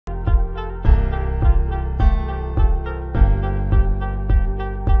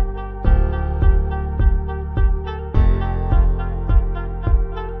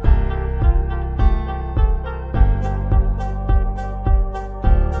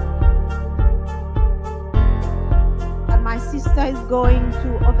is going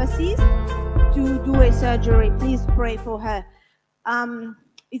to overseas to do a surgery. Please pray for her.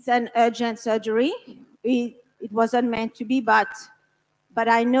 It's an urgent surgery. It wasn't meant to be, but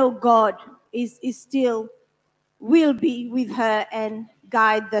I know God is still will be with her and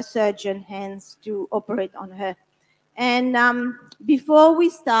guide the surgeon hands to operate on her. And before we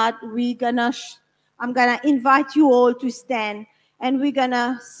start, I'm gonna invite you all to stand, and we're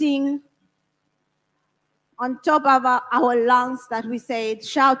gonna sing on top of our lungs that we say,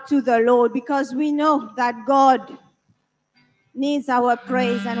 shout to the Lord, because we know that God needs our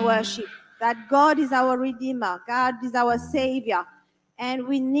praise and worship, that God is our Redeemer, God is our Savior, and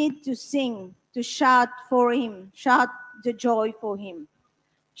we need to sing, to shout for Him, shout the joy for Him.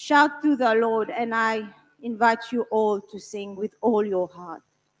 Shout to the Lord, and I invite you all to sing with all your heart.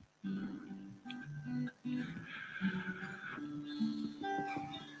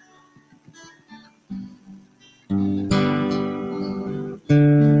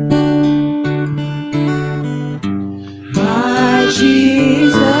 My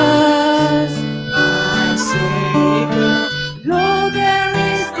Jesus, my Savior, Lord, there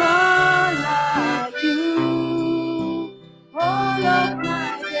is none like you. All of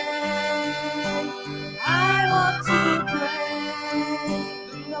my days, I want to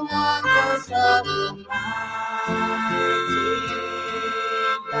praise the wonders of your mighty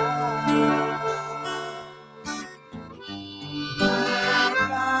love. My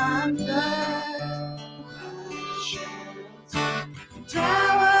comfort,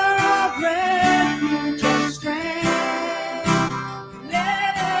 tower of refuge and strength,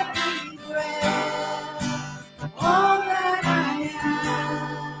 let me breath, all that I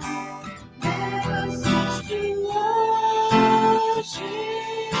am, never cease to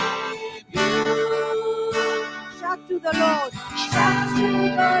worship you. Shout to the Lord, shout to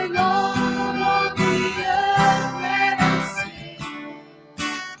the Lord, all the earth, let us sing.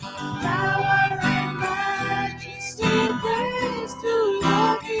 Power and majesty, praise to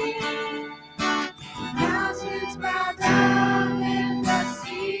your King. Mountains bow down and the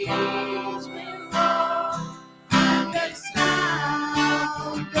seas will roar at the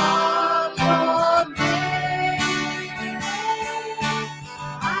sound of your name.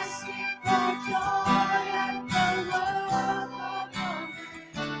 I sing for joy at the work of your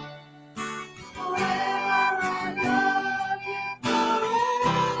hands. Forever I love you,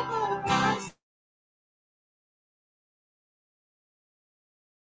 forever I sing.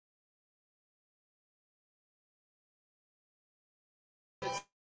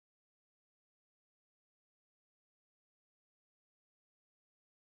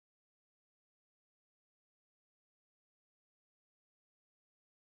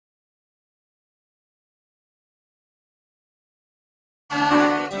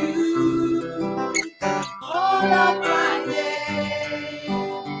 All of my days,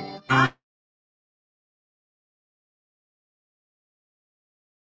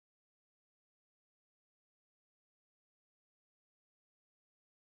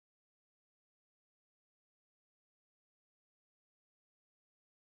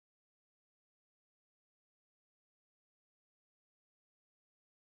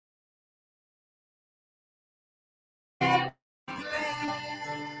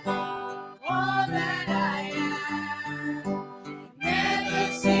 all that I am,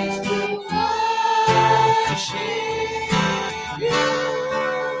 never cease to worship you.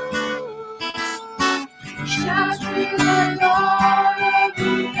 Shout to the Lord of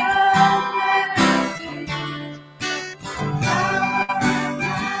the earth, let us sing. Power and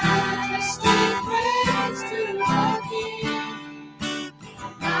majesty, praise to our King.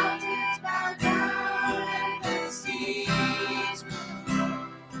 Mountains bow down and the seas will roar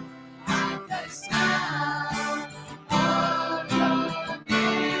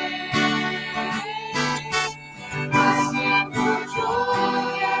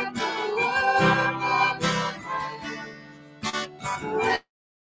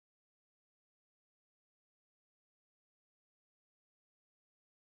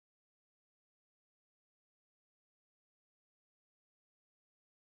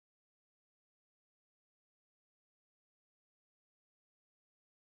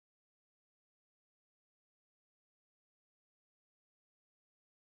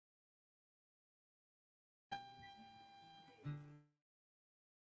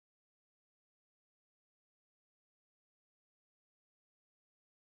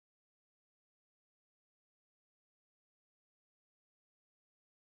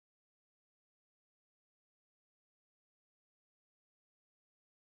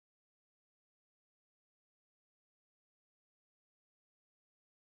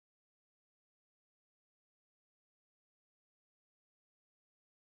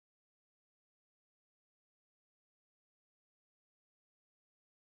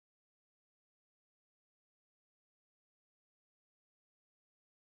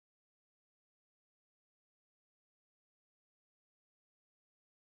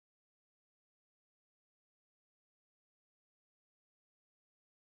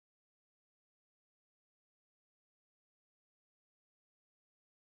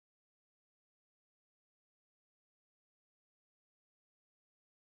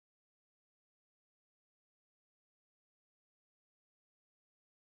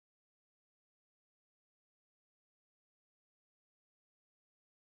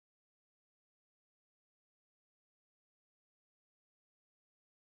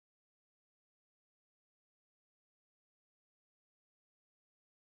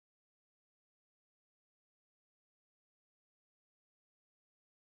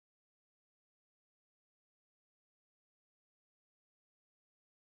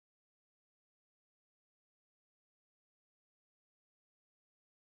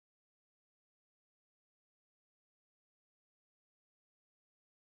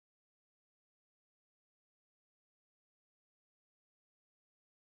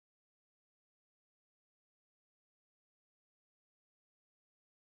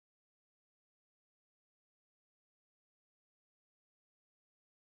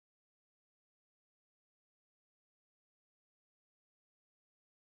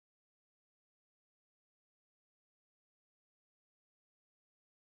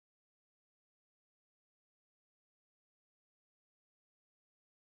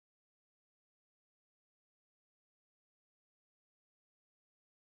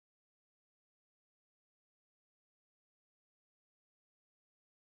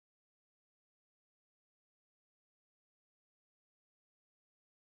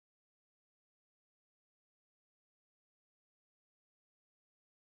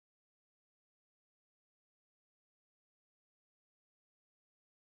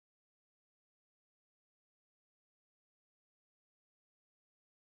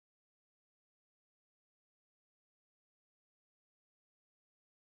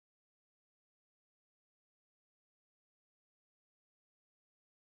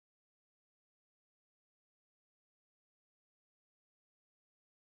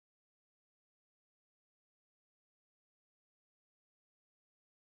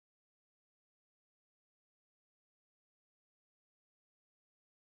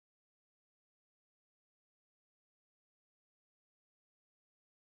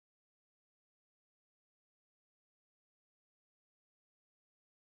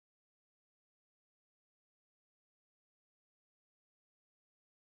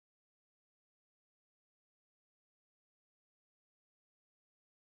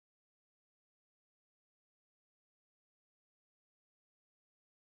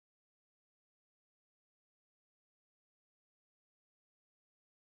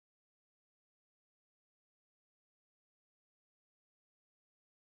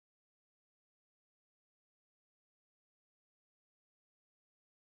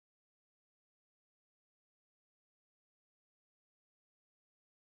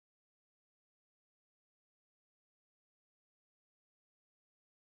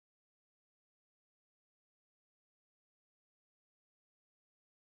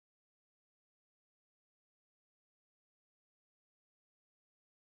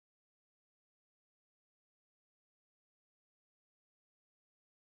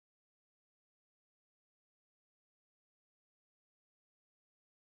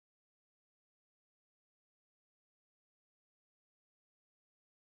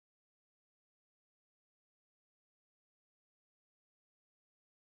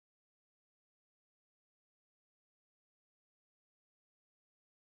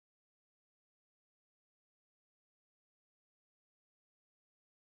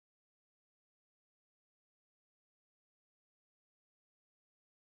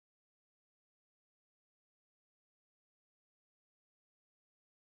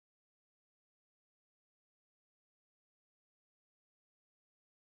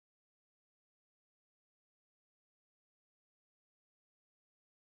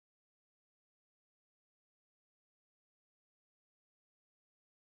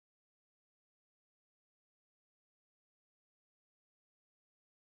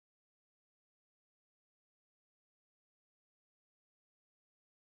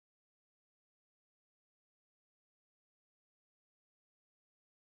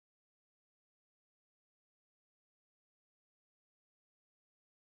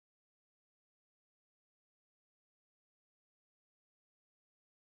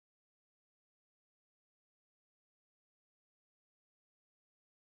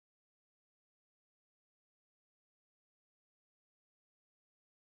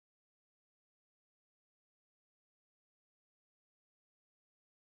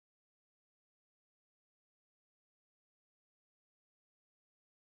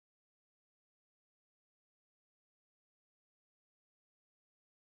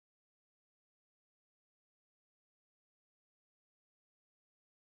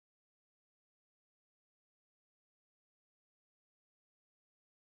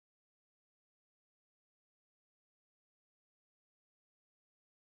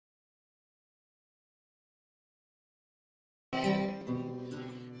From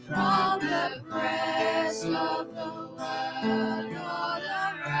the press of the world all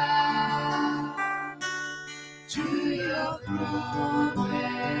around to your throne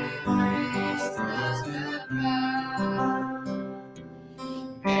where grace does abound.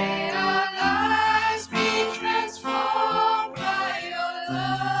 May our lives be transformed by your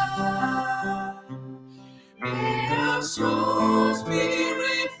love. May our souls be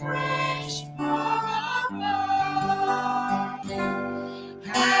refreshed from above.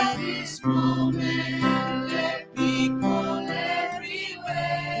 At this moment, let people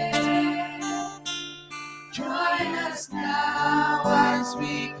everywhere join us now as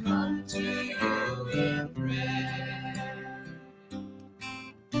we come to you in prayer.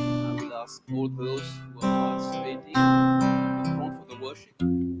 I will ask all those who are participating in front for the worship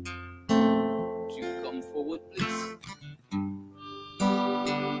to come forward, please.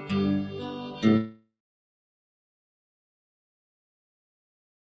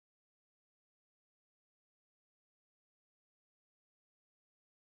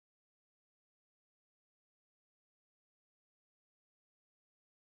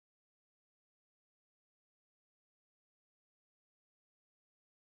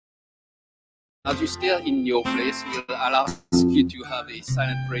 As you stay in your place, I'll ask you to have a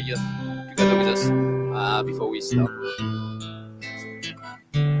silent prayer together with us before we start.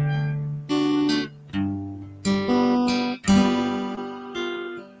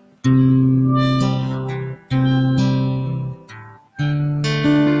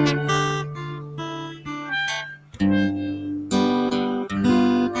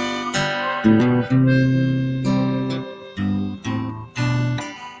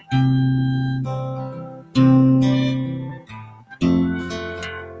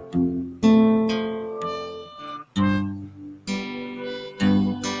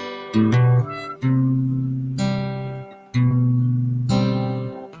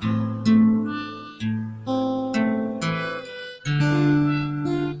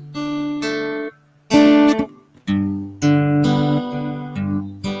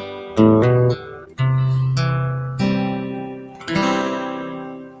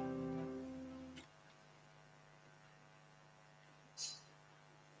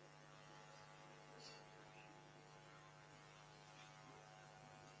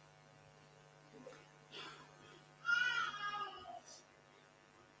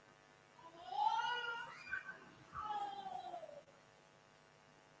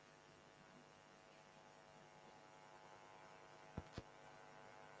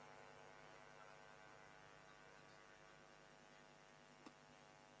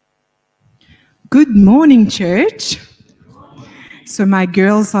 Good morning, church. So my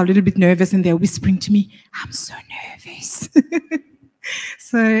girls are a little bit nervous and they're whispering to me, I'm so nervous.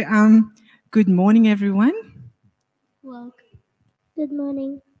 So good morning, everyone. Welcome. Good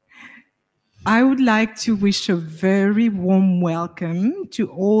morning. I would like to wish a very warm welcome to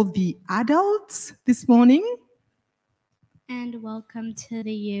all the adults this morning. And welcome to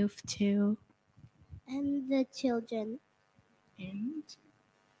the youth too. And the children. And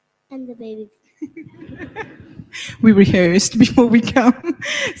the babies. We rehearsed before we come.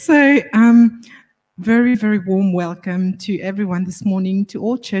 So very, very warm welcome to everyone this morning, to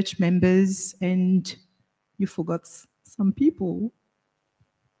all church members, and you forgot some people.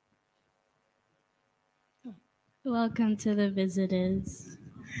 Welcome to the visitors.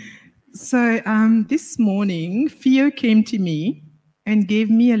 So this morning, Theo came to me and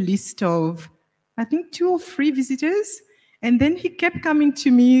gave me a list of, I think, 2 or 3 visitors. And then he kept coming to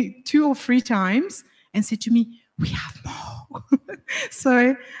me 2 or 3 times and said to me, we have more.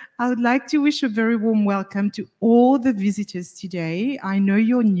 So I would like to wish a very warm welcome to all the visitors today. I know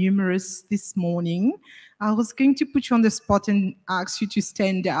you're numerous this morning. I was going to put you on the spot and ask you to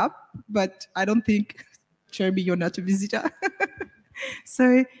stand up, but I don't think, Jeremy, you're not a visitor.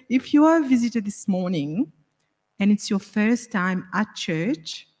 So if you are a visitor this morning and it's your first time at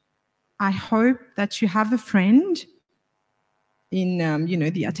church, I hope that you have a friend in,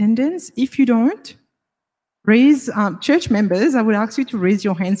 the attendance. If you don't, raise church members. I would ask you to raise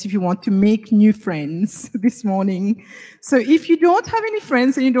your hands if you want to make new friends this morning. So if you don't have any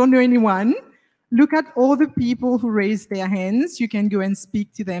friends and you don't know anyone, look at all the people who raised their hands. You can go and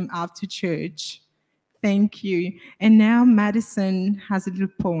speak to them after church. Thank you. And now Madison has a little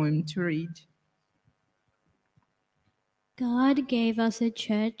poem to read. God gave us a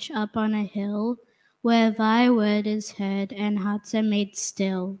church up on a hill where thy word is heard and hearts are made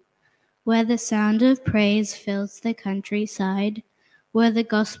still, where the sound of praise fills the countryside, where the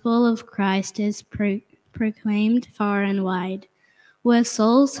gospel of Christ is proclaimed far and wide, where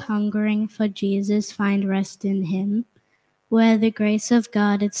souls hungering for Jesus find rest in him, where the grace of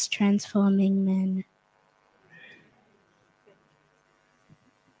God is transforming men.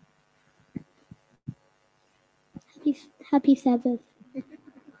 Happy Sabbath.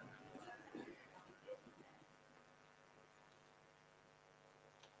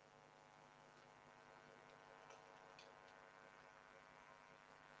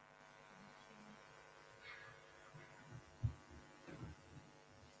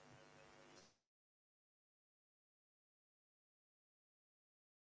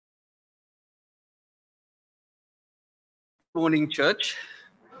 Morning, church.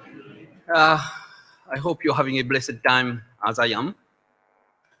 I hope you're having a blessed time as I am.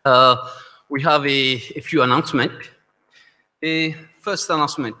 We have a few announcements. First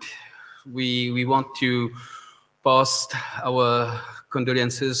announcement, we want to pass our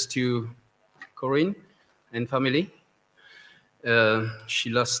condolences to Corinne and family. She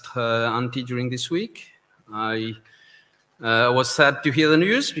lost her auntie during this week. I was sad to hear the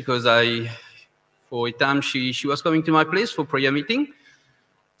news because for a time she was coming to my place for prayer meeting.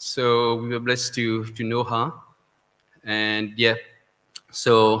 So we were blessed to know her. And yeah,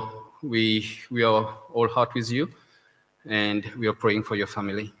 so we are all heart with you, and we are praying for your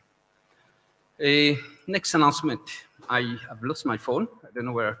family. Next announcement. I have lost my phone. I don't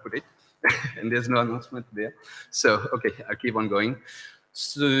know where I put it. And there's no announcement there. So, okay, I'll keep on going.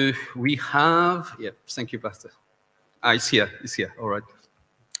 So we have, yeah, thank you, Pastor. It's here, all right.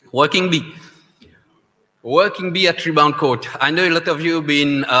 Working Bee at Rebound Court. I know a lot of you have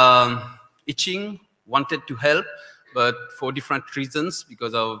been itching, wanted to help, but for different reasons,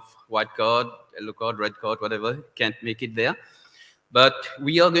 because of white card, yellow card, red card, whatever, can't make it there. But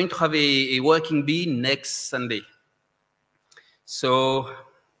we are going to have a Working Bee next Sunday. So,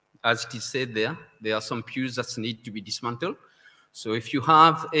 as it is said there are some pews that need to be dismantled. So if you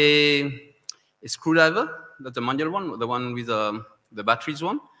have a screwdriver, that's the manual one, the one with the batteries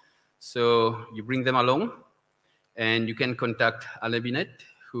one, so you bring them along, and you can contact Alain Binet,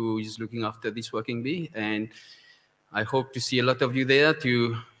 who is looking after this Working Bee, and I hope to see a lot of you there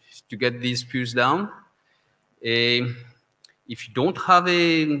to get these pews down. If you don't have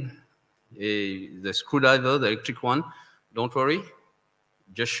the screwdriver, the electric one, don't worry.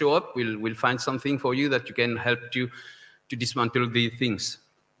 Just show up. We'll find something for you that you can help to dismantle the things.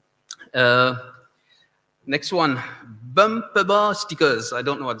 Next one, bumper bar stickers. I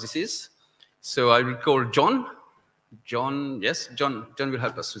don't know what this is. So I will call John. John will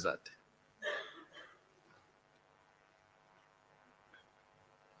help us with that.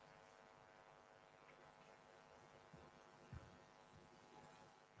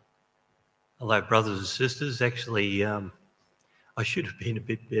 Hello, brothers and sisters. Actually, I should have been a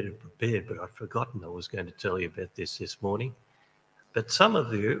bit better prepared, but I've forgotten I was going to tell you about this morning. But some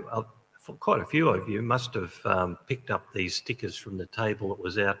of you, quite a few of you, must have picked up these stickers from the table that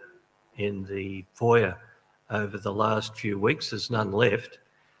was out in the foyer over the last few weeks. There's none left,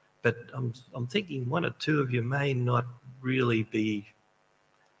 but I'm thinking one or two of you may not really be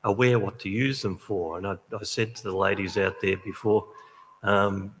aware what to use them for. And I said to the ladies out there before,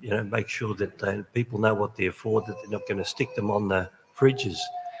 make sure that people know what they're for, that they're not going to stick them on the fridges.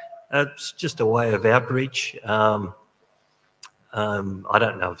 It's just a way of outreach. I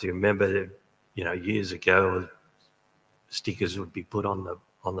don't know if you remember, years ago, stickers would be put on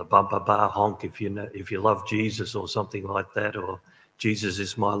the bumper bar, honk if you love Jesus or something like that, or Jesus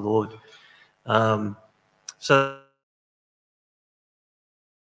is my Lord. So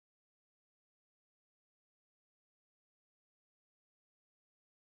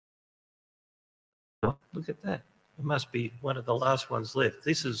look at that. It must be one of the last ones left.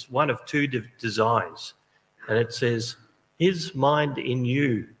 This is one of two designs, and it says, "His mind in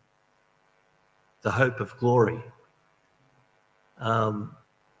you, the hope of glory." Can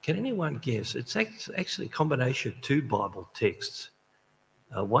anyone guess? It's actually a combination of two Bible texts.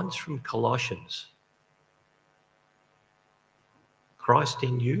 One's from Colossians. Christ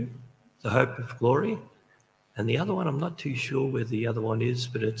in you, the hope of glory. And the other one, I'm not too sure where the other one is,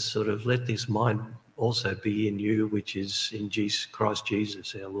 but it's sort of, let this mind also be in you, which is in Christ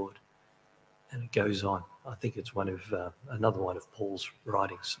Jesus, our Lord. And it goes on. I think it's another one of Paul's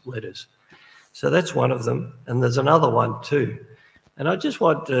writings, letters. So that's one of them. And there's another one too. And I just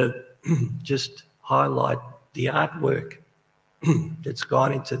want to just highlight the artwork that's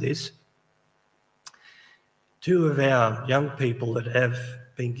gone into this. Two of our young people that have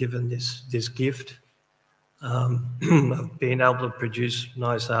been given this gift of being able to produce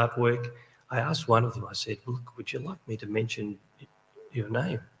nice artwork. I asked one of them, I said, "Look, would you like me to mention your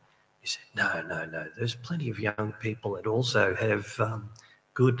name?" He said, No. There's plenty of young people that also have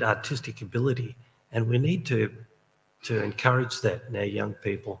good artistic ability, and we need to to encourage that in our young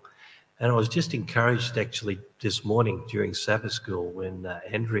people. And I was just encouraged actually this morning during Sabbath school when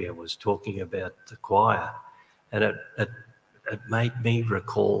Andrea was talking about the choir, and it made me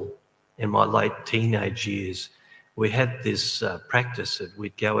recall in my late teenage years, we had this practice that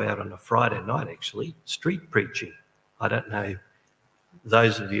we'd go out on a Friday night, actually, street preaching. I don't know,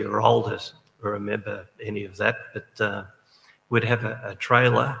 those of you who are older remember any of that, but we'd have a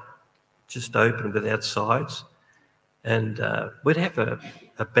trailer just open without sides, and we'd have a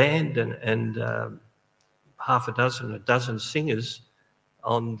band and half a dozen singers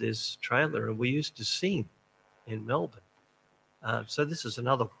on this trailer, and we used to sing in Melbourne. So this is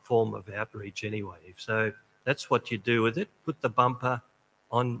another form of outreach anyway. So that's what you do with it. Put the bumper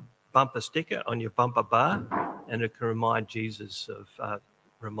sticker on your bumper bar, and it can remind Jesus of,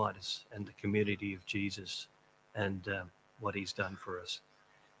 remind us and the community of Jesus and what he's done for us.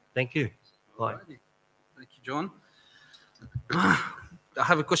 Thank you. Bye. Thank you, John. I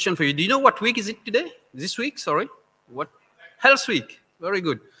have a question for you. Do you know what week is it today? This week, sorry. What? Health Week. Very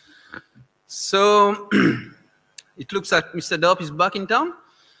good. So it looks like Mr. Dopp is back in town.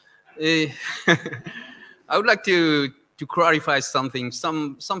 I would like to clarify something.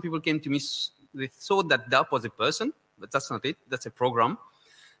 Some people came to me, they thought that Dopp was a person, but that's not it. That's a program.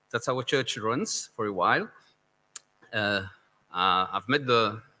 That's how our church runs for a while. I've met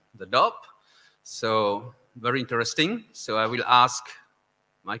the Dopp, so very interesting. So I will ask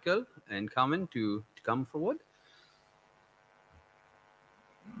Michael and Carmen to come forward.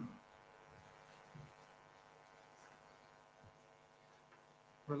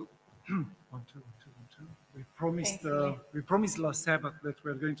 Well, 1, 2, 1, 2. We promised last Sabbath that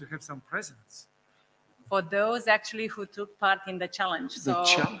we're going to have some presents. For those actually who took part in the challenge. So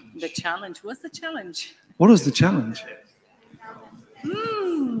the challenge. What's the challenge? What was the challenge?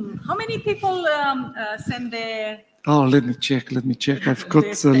 How many people send their... Oh, let me check. I've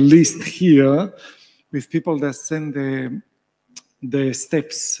got a list here with people that send the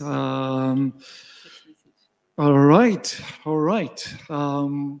steps. All right.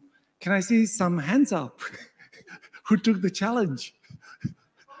 Can I see some hands up? Who took the challenge?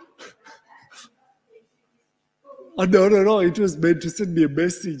 Oh, no. It was meant to send me a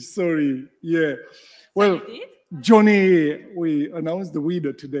message. Sorry. Yeah. Well, Johnny, we announced the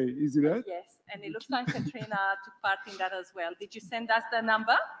winner today. Is it right? Yes. And it looks like Katrina took part in that as well. Did you send us the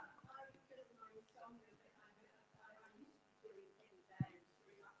number?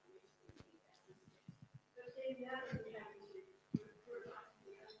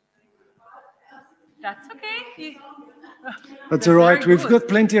 That's okay. That's all right. We've got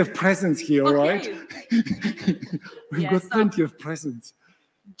plenty of presents here, all right? We've got plenty of presents.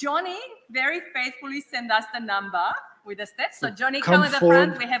 Johnny very faithfully sent us the number with the steps. So Johnny, come at the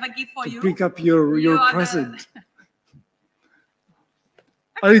front. We have a gift for you. Pick up your present.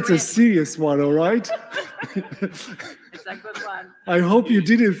 It's a serious one, all right? It's a good one. I hope you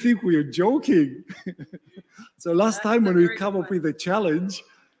didn't think we were joking. So last time when we come up with a challenge,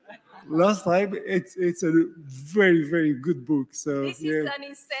 it's a very, very good book. So this is an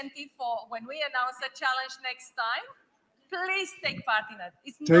incentive for when we announce a challenge next time. Please take part in it.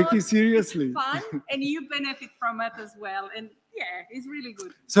 Take it seriously. It's fun, and you benefit from it as well. And yeah, it's really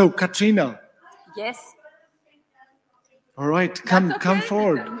good. So Katrina. Yes. All right, come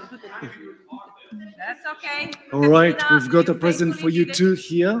forward. That's okay. All right, we've got a present for you too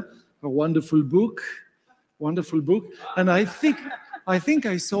here. A wonderful book. And I think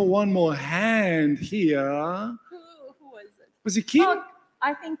I saw one more hand here. Who was it? Was it Kim? Oh,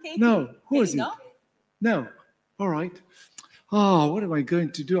 I think Katie. No, who was it? No? No. All right. Oh, what am I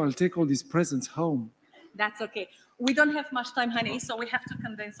going to do? I'll take all these presents home. That's okay. We don't have much time, honey, so we have to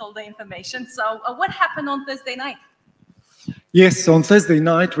condense all the information. So what happened on Thursday night? Yes, on Thursday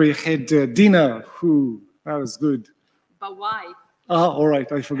night we had dinner. That was good. But why? All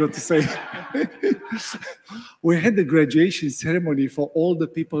right, I forgot to say. We had the graduation ceremony for all the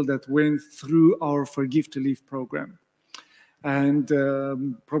people that went through our Forgive to Live program. And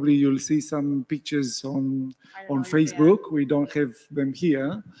probably you'll see some pictures on Facebook. We don't have them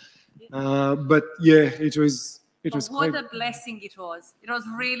here. But yeah, it was what a blessing it was. It was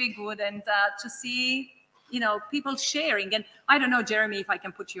really good. And to see, people sharing. And I don't know, Jeremy, if I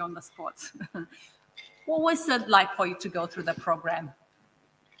can put you on the spot. What was it like for you to go through the program?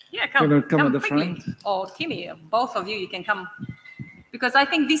 Yeah, come at the quickly. front. Or Timmy, both of you can come. Because I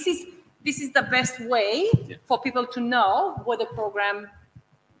think this is the best way for people to know what the program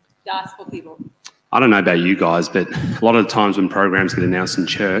does for people. I don't know about you guys, but a lot of the times when programs get announced in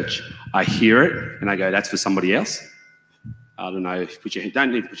church, I hear it and I go, that's for somebody else. I don't know,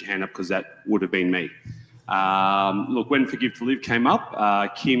 don't need to put your hand up because that would have been me. Look, when Forgive to Live came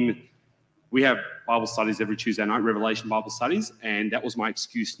up, Kim, we have Bible studies every Tuesday night, Revelation Bible studies, and that was my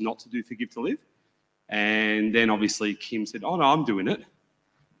excuse not to do Forgive to Live. And then obviously Kim said, oh no, I'm doing it.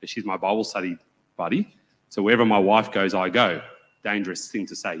 She's my Bible study buddy. So wherever my wife goes, I go. Dangerous thing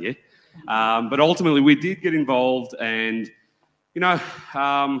to say, yeah? But ultimately we did get involved, and, you know,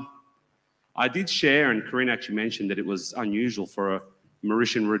 I did share, and Corinne actually mentioned that it was unusual for a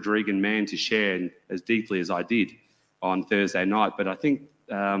Mauritian Rodriguez man to share as deeply as I did on Thursday night. But I think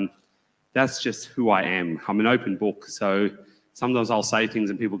that's just who I am. I'm an open book. So sometimes I'll say things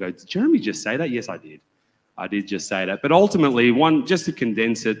and people go, did Jeremy just say that? Yes, I did. I did just say that. But ultimately, just to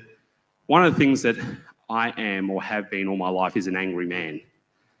condense it, one of the things that I am or have been all my life is an angry man.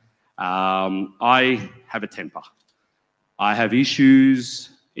 I have a temper. I have issues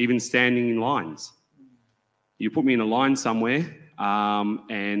even standing in lines. You put me in a line somewhere,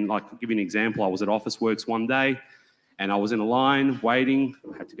 and like, I'll give you an example. I was at Officeworks one day, and I was in a line waiting.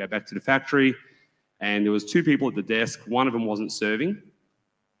 I had to go back to the factory, and there was two people at the desk. One of them wasn't serving.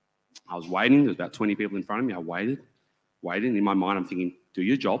 I was waiting. There was about 20 people in front of me. I waited. In my mind, I'm thinking, do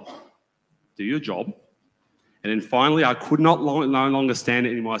your job. Do your job. And then finally, I could no longer stand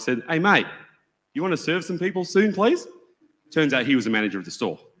it anymore. I said, hey, mate, you want to serve some people soon, please? Turns out he was the manager of the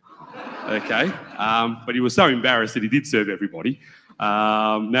store. Okay. But he was so embarrassed that he did serve everybody.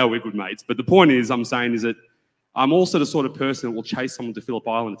 Now we're good mates. But the point is, I'm saying is that I'm also the sort of person that will chase someone to Phillip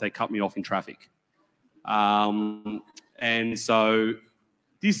Island if they cut me off in traffic. And so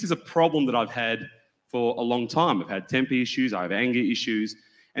this is a problem that I've had for a long time. I've had temper issues. I have anger issues.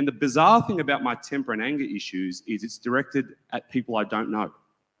 And the bizarre thing about my temper and anger issues is it's directed at people I don't know.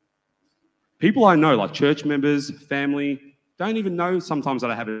 People I know, like church members, family, don't even know sometimes that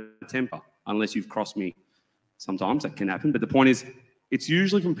I have a temper unless you've crossed me. Sometimes that can happen. But the point is, it's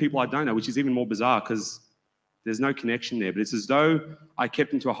usually from people I don't know, which is even more bizarre because there's no connection there. But it's as though I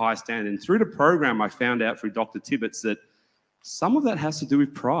kept them to a high standard. And through the program, I found out through Dr. Tibbetts that some of that has to do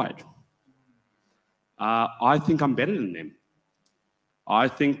with pride. I think I'm better than them. I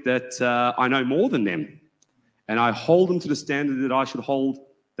think that I know more than them. And I hold them to the standard that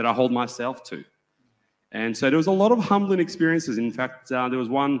I hold myself to. And so there was a lot of humbling experiences. In fact, there was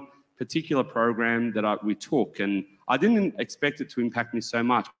one particular program that we took, and I didn't expect it to impact me so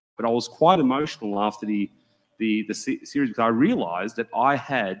much, but I was quite emotional after the series because I realized that I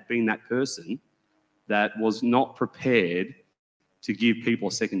had been that person that was not prepared to give people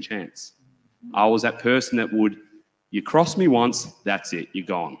a second chance. I was that person that you cross me once, that's it, you're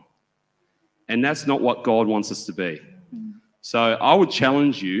gone. And that's not what God wants us to be. So I would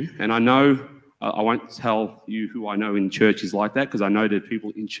challenge you, and I know I won't tell you who I know in church is like that because I know there are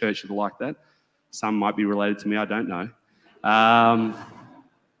people in church that are like that. Some might be related to me, I don't know.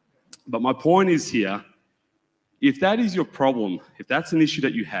 But my point is here, if that is your problem, if that's an issue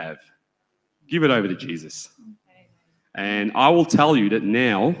that you have, give it over to Jesus. And I will tell you that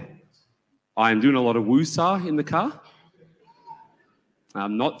now I am doing a lot of woosah in the car.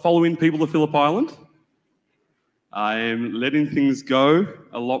 I'm not following people to Phillip Island. I am letting things go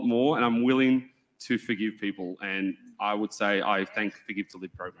a lot more, and I'm willing to forgive people. And I would say I thank Forgive to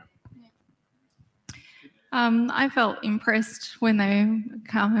Live program. I felt impressed when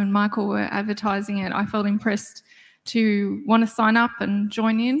Carl and Michael were advertising it. I felt impressed to want to sign up and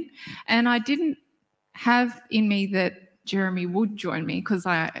join in. And I didn't have in me that Jeremy would join me because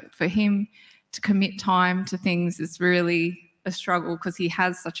for him to commit time to things is really a struggle because he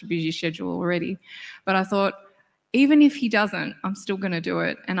has such a busy schedule already. But I thought, even if he doesn't, I'm still going to do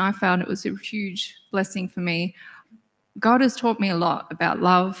it. And I found it was a huge blessing for me. God has taught me a lot about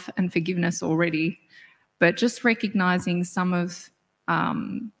love and forgiveness already, but just recognizing some of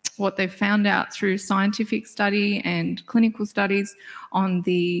what they've found out through scientific study and clinical studies on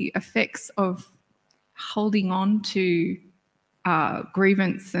the effects of holding on to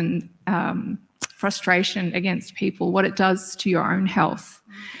grievance and frustration against people, what it does to your own health,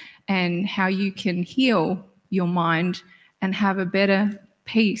 and how you can heal your mind and have a better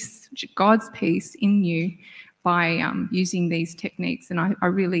peace, God's peace in you by using these techniques. And I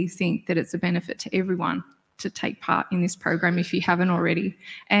really think that it's a benefit to everyone to take part in this program if you haven't already.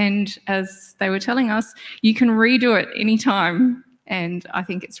 And as they were telling us, you can redo it anytime. And I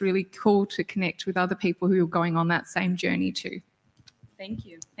think it's really cool to connect with other people who are going on that same journey too. Thank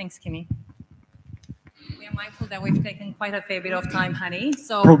you. Thanks, Kimmy. We are mindful that we've taken quite a fair bit of time, honey.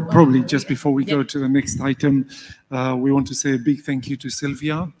 So probably just before we go to the next item, we want to say a big thank you to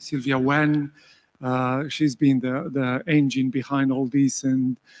Sylvia Wan. She's been the engine behind all this,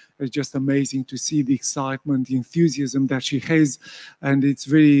 and it's just amazing to see the excitement, the enthusiasm that she has. And it's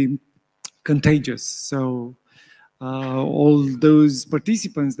very contagious. So all those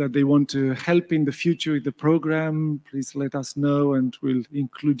participants that they want to help in the future with the program, please let us know and we'll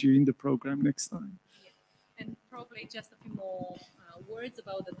include you in the program next time. And probably just a few more words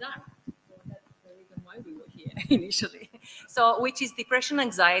about the DART. So that's the reason why we were here initially. So, which is Depression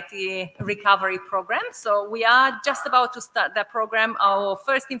Anxiety Recovery Program. So we are just about to start that program. Our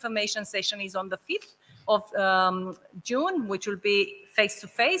first information session is on the 5th of June, which will be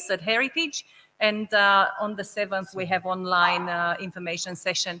face-to-face at Heritage. And on the 7th, we have online information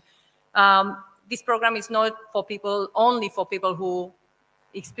session. This program is not for people, only for people who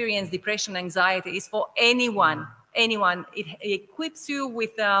experience depression, anxiety. It's for anyone. It equips you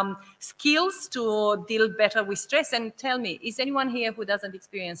with skills to deal better with stress. And tell me, is anyone here who doesn't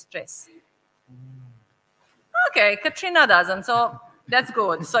experience stress? Okay, Katrina doesn't, so that's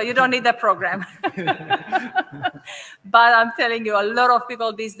good. So you don't need the program. But I'm telling you, a lot of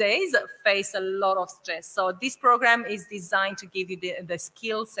people these days face a lot of stress. So this program is designed to give you the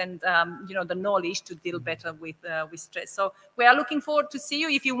skills and the knowledge to deal better with stress. So we are looking forward to see you.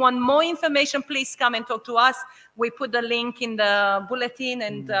 If you want more information, please come and talk to us. We put the link in the bulletin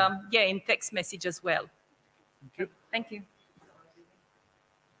and in text message as well. Thank you.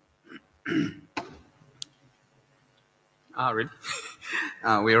 Really?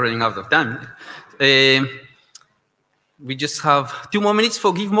 We're running out of time. We just have 2 more minutes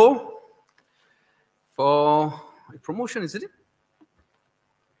for Give More. For a promotion, isn't it?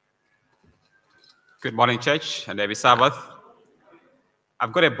 Good morning, church, and happy Sabbath.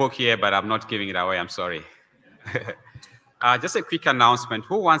 I've got a book here, but I'm not giving it away. I'm sorry. Just a quick announcement.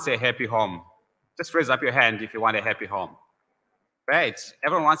 Who wants a happy home? Just raise up your hand if you want a happy home. Right.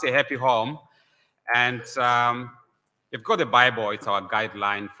 Everyone wants a happy home. And you've got the Bible. It's our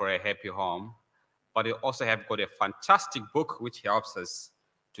guideline for a happy home. But you also have got a fantastic book which helps us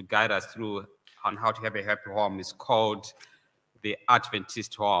to guide us through on how to have a happy home. It's called The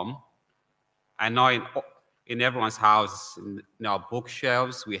Adventist Home. I know in everyone's house, in our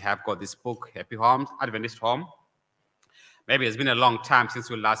bookshelves, we have got this book, Happy Home, Adventist Home. Maybe it's been a long time since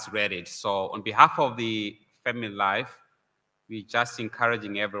we last read it. So on behalf of the family life, we're just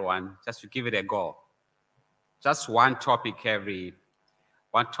encouraging everyone just to give it a go. Just one topic every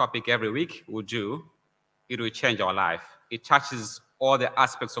week will do. It will change our life. It touches all the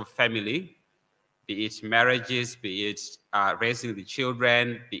aspects of family, be it marriages, be it raising the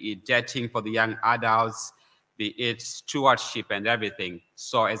children, be it dating for the young adults, be it stewardship and everything.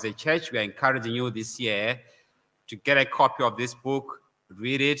 So as a church, we are encouraging you this year to get a copy of this book,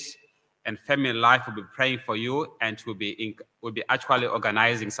 read it, and Family Life will be praying for you, and we'll be actually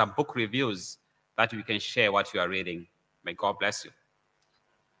organizing some book reviews that we can share what you are reading. May God bless you.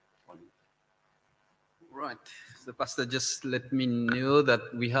 Right. So Pastor just let me know that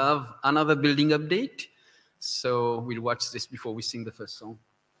we have another building update. So we'll watch this before we sing the first song.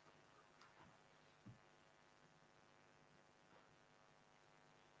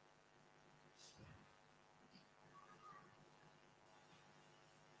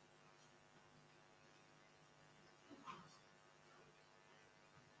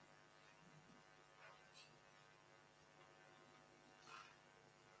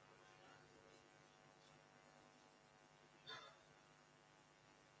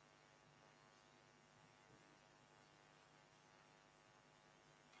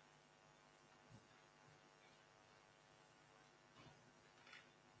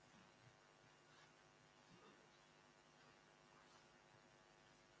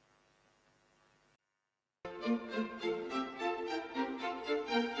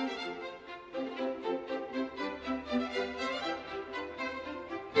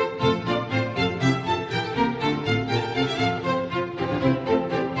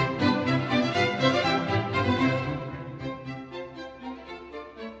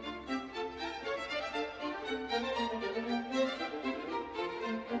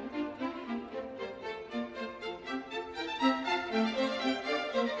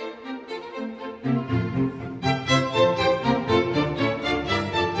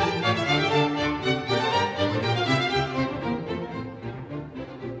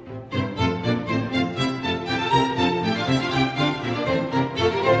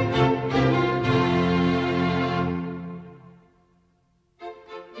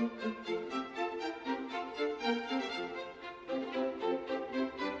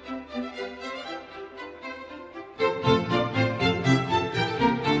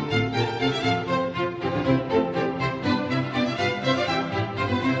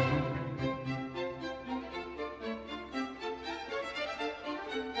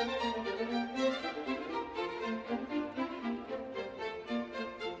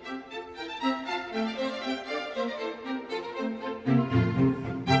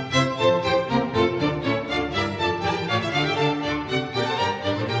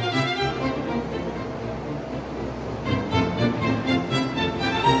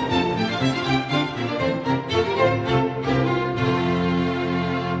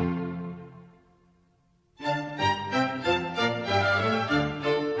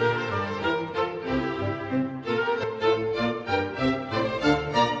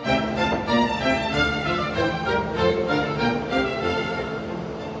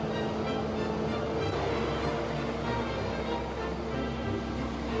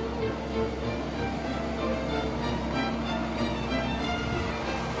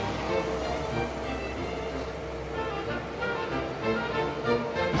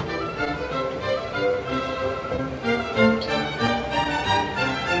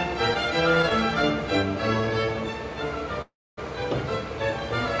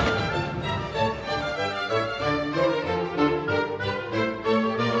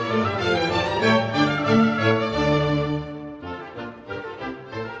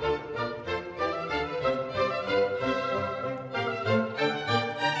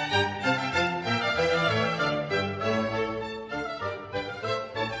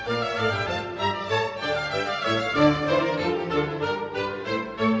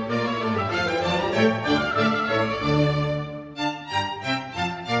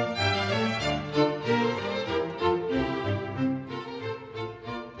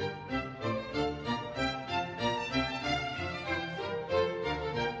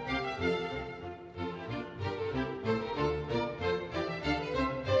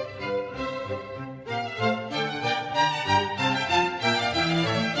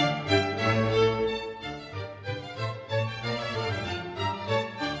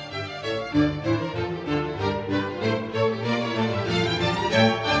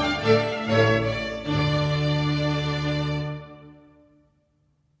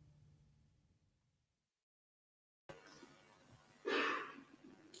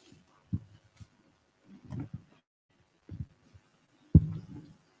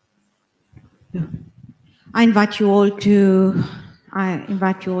 I invite you all to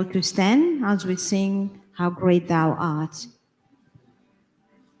stand as we sing How Great Thou Art.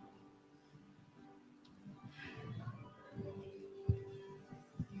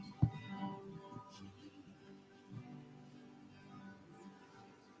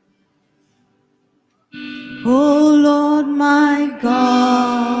 O Lord my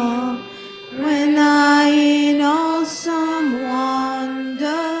God, when I in awesome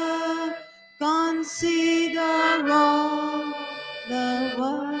wonder consider all the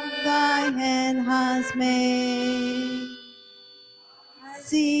work thy hand has made,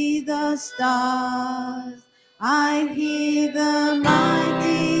 see the stars, I hear the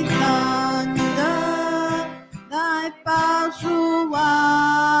mighty thunder, thy power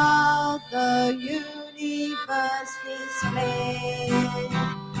throughout the universe displayed.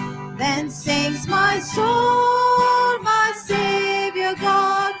 Then sings my soul, my Savior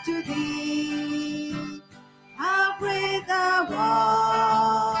God, to thee. How great thou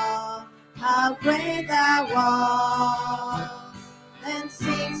art, how great thou art. Then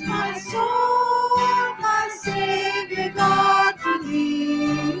sings my soul, my Savior God, to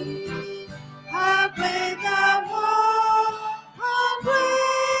thee. How great thou art, how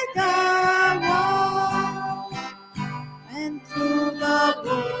great thou art. And through the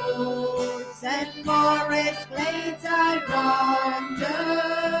woods and forest glades I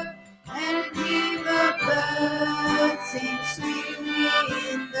wander, and hear the birds sing sweetly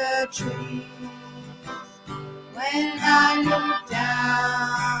in the trees. When I look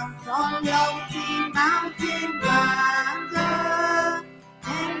down from lofty mountain grandeur,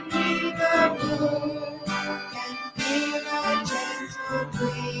 and hear the brook and feel the gentle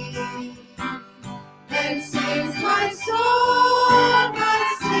breeze, then sings my soul, my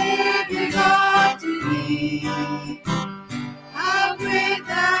Savior God, to thee. How great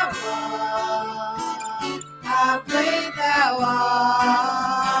thou art, how great thou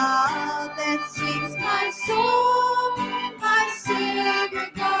art. Then sings my soul, my Savior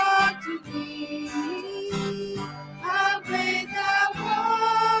God, to thee. How great thou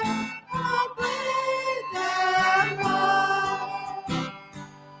art, how great thou art.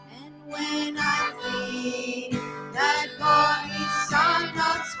 And when I think that God his Son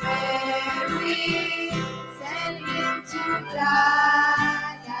not sparing, sent him to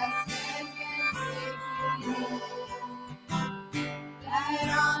die, I scarce can take that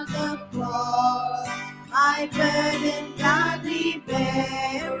on the cross, my burden gladly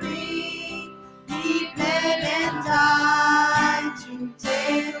bearing, he bled and died to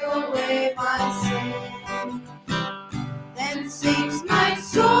take away my sin. Then sings my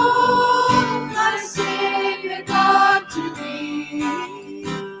soul, my Savior God, to thee.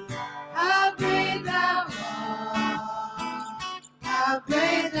 How great thou art, how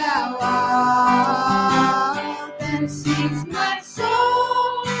great thou art. Then sings my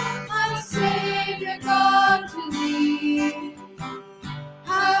soul, my Savior God, to thee.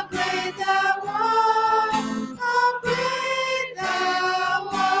 How great thou art, how great thou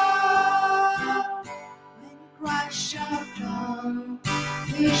art. When Christ shall come,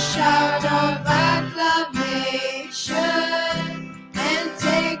 we shout of acclamation, and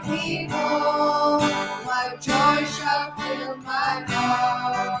take me home, while joy shall fill my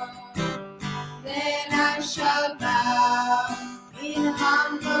heart. Then I shall bow in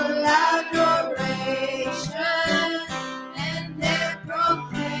humble adoration, and then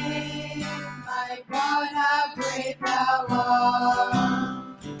proclaim, my God, how great thou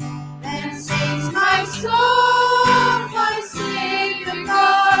art. Then sings my soul, my Savior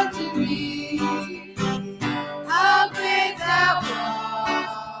God, to thee. How great thou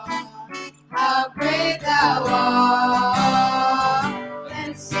art, how great thou art.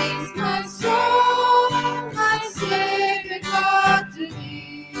 Then sings my soul, my Savior God, to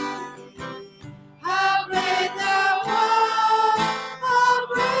thee. How great thou art, how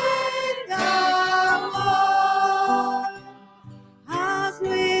great thou art. How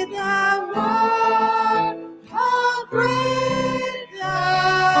great thou art, how great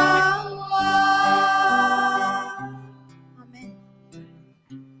thou art. Amen.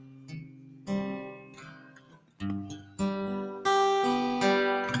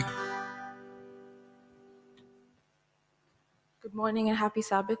 Good morning and happy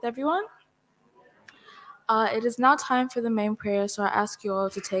Sabbath, everyone. It is now time for the main prayer, so I ask you all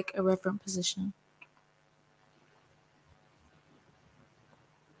to take a reverent position.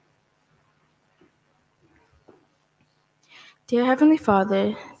 Dear Heavenly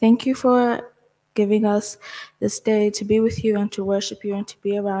Father, thank you for giving us this day to be with you and to worship you and to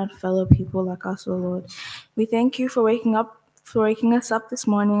be around fellow people like us, O Lord. We thank you for waking us up this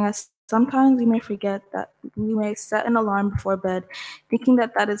morning as sometimes we may forget that we may set an alarm before bed, thinking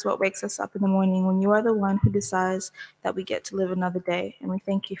that that is what wakes us up in the morning, when you are the one who decides that we get to live another day, and we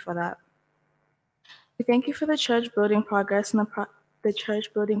thank you for that. We thank you for the church building progress and the church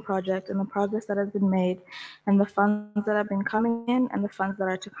building project and the progress that has been made and the funds that have been coming in and the funds that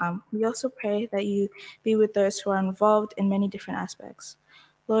are to come. We also pray that you be with those who are involved in many different aspects.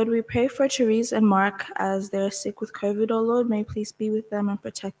 Lord, we pray for Therese and Mark as they're sick with COVID. Oh Lord, may you please be with them and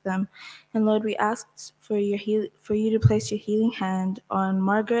protect them. And Lord, we ask for you to place your healing hand on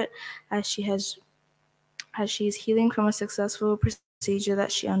Margaret as she is healing from a successful procedure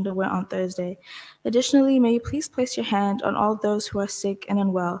that she underwent on Thursday. Additionally, may you please place your hand on all those who are sick and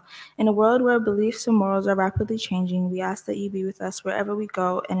unwell. In a world where beliefs and morals are rapidly changing, we ask that you be with us wherever we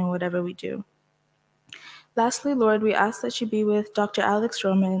go and in whatever we do. Lastly, Lord, we ask that you be with Dr. Alex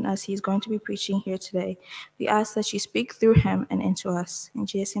Roman as he's going to be preaching here today. We ask that you speak through him and into us. In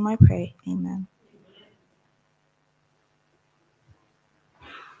Jesus' name I pray, amen.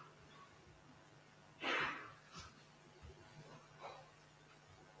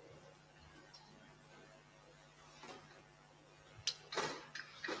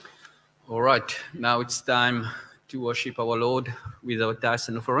 All right, now it's time to worship our Lord with our tithes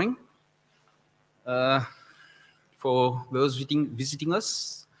and offering. For those visiting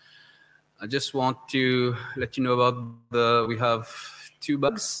us, I just want to let you know about we have 2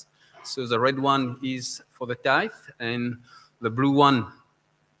 bags. So the red one is for the tithe and the blue one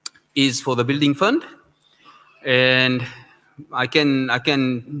is for the building fund. And I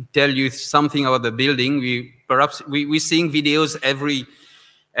can tell you something about the building. We're seeing videos every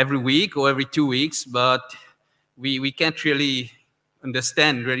week or every 2 weeks, but we can't really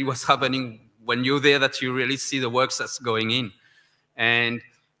understand really what's happening when you're there, that you really see the works that's going in. And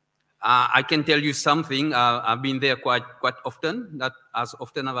I can tell you something. I've been there quite often, not as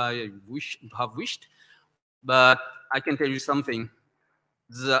often as I have wished, but I can tell you something.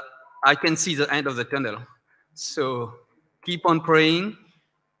 I can see the end of the tunnel. So keep on praying,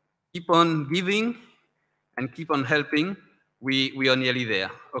 keep on giving, and keep on helping. We are nearly there.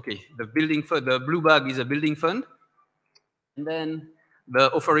 Okay, the blue bag is a building fund. And then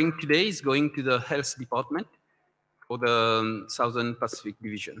the offering today is going to the health department for the Southern Pacific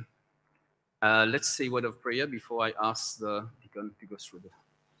Division. Let's say a word of prayer before I ask the deacon to go through the.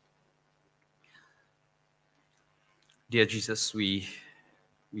 Dear Jesus, we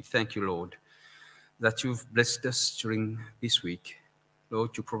thank you, Lord, that you've blessed us during this week.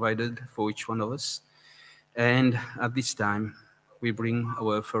 Lord, you provided for each one of us. And at this time, we bring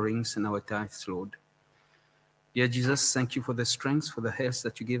our offerings and our tithes, Lord. Dear Jesus, thank you for the strength, for the health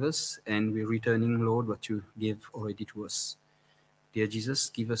that you give us, and we're returning, Lord, what you gave already to us. Dear Jesus,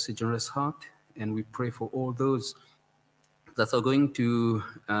 give us a generous heart, and we pray for all those that are going to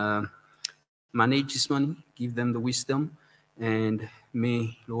manage this money, give them the wisdom, and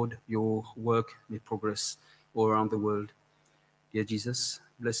may, Lord, your work may progress all around the world. Dear Jesus,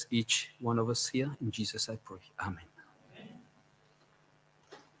 bless each one of us here. In Jesus I pray. Amen.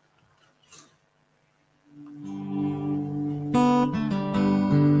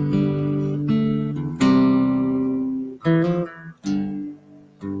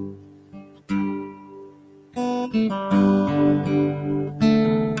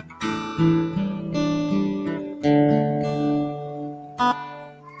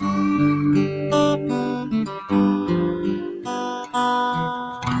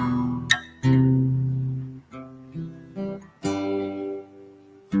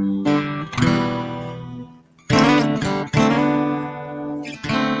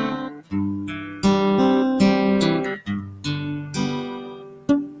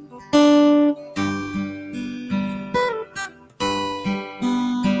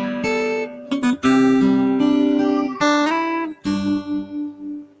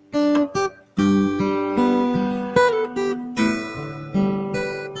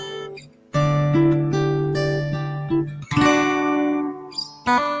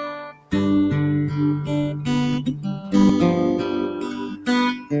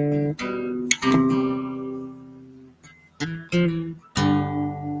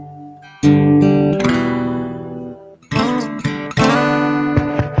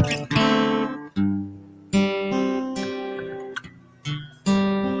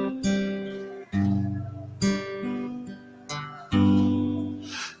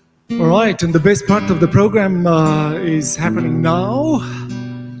 And the best part of the program is happening now.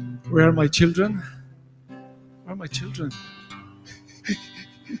 Where are my children? Where are my children?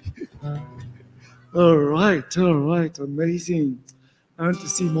 All right, amazing. I want to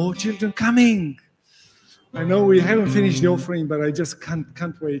see more children coming. I know we haven't finished the offering, but I just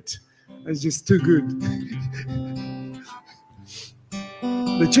can't wait It's just too good.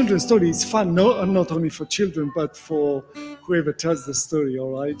 The children's story is fun, not only for children, but for whoever tells the story,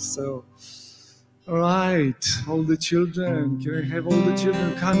 all right? So, all right, all the children. Can I have all the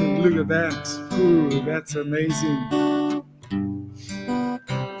children coming? Look at that. Ooh, that's amazing.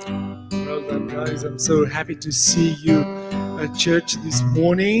 Well done, guys. I'm so happy to see you at church this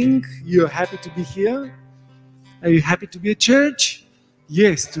morning. You're happy to be here? Are you happy to be at church?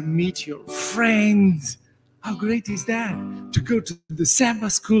 Yes, to meet your friends. How great is that? To go to the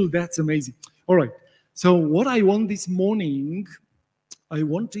Sabbath school, that's amazing. All right, so what I want this morning, I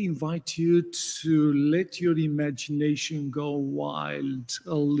want to invite you to let your imagination go wild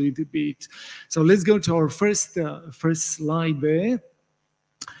a little bit. So let's go to our first slide there.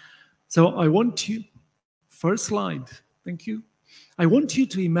 So I want you, first slide, thank you. I want you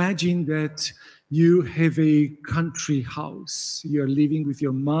to imagine that you have a country house. You're living with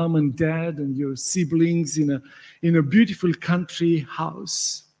your mom and dad and your siblings in a beautiful country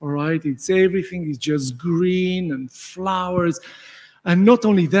house. All right, everything is just green and flowers. And not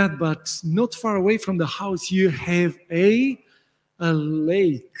only that, but not far away from the house, you have a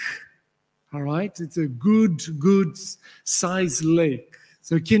lake. All right, it's a good sized lake.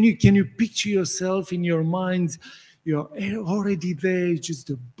 So can you picture yourself in your mind? You're already there, just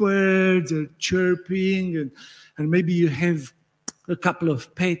the birds are chirping, and maybe you have a couple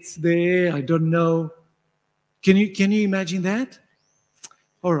of pets there, I don't know. Can you imagine that?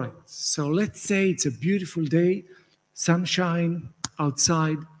 All right, so let's say it's a beautiful day, sunshine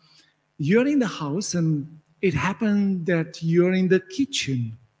outside. You're in the house, and it happened that you're in the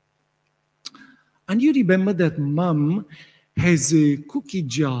kitchen. And you remember that mom has a cookie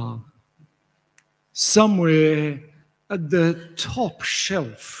jar somewhere at the top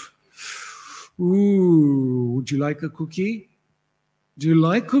shelf. Ooh, would you like a cookie? Do you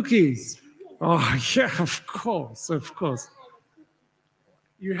like cookies? Oh, yeah, of course, of course.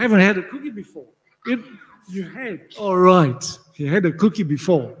 You haven't had a cookie before. You had, all right. He had a cookie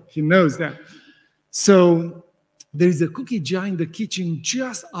before. He knows that. So there's a cookie jar in the kitchen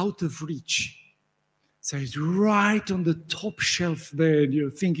just out of reach. So it's right on the top shelf there. And you're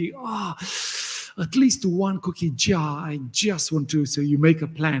thinking, at least one cookie jar, I just want to. So you make a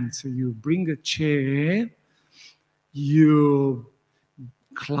plan. So you bring a chair, you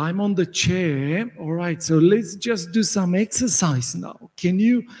climb on the chair. All right, so let's just do some exercise now. Can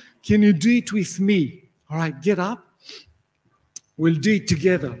you do it with me? All right, get up. We'll do it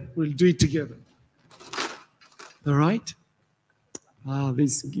together. We'll do it together. All right?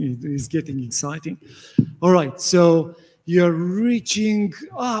 This is getting exciting. All right, so you're reaching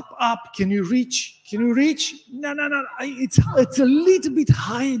up. Can you reach? Can you reach? No. It's a little bit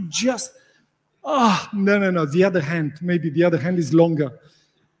high. Just, no. The other hand, maybe the other hand is longer.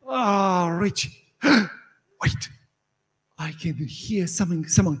 Reach. Wait. I can hear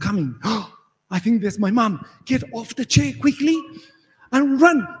someone coming. I think that's my mom. Get off the chair quickly and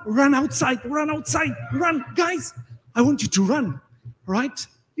run outside, run. Guys, I want you to run, right?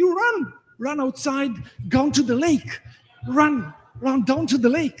 You run outside, down to the lake. Run down to the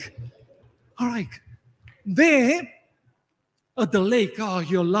lake. All right. There at the lake,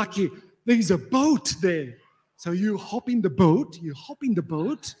 you're lucky. There is a boat there. So you hop in the boat.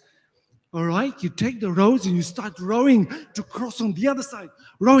 All right. You take the rows and you start rowing to cross on the other side.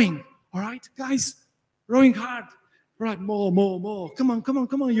 Rowing. All right, guys. Rowing hard. All right. More. Come on.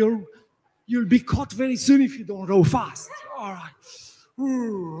 You'll be caught very soon if you don't row fast. All right.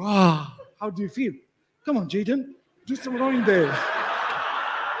 Ooh, how do you feel? Come on, Jaden. Do some rowing there.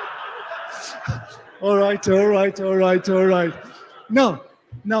 All right.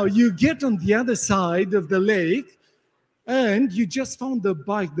 Now you get on the other side of the lake, and you just found the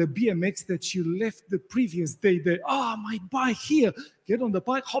bike, the BMX that you left the previous day there. My bike here. Get on the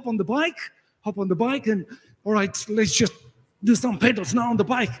bike, hop on the bike, and all right, let's just do some pedals now on the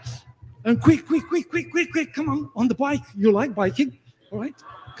bike. And quick, come on the bike. You like biking? All right,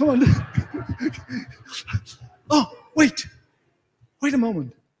 come on. Wait a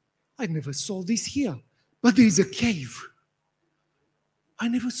moment. I never saw this here, but there is a cave. I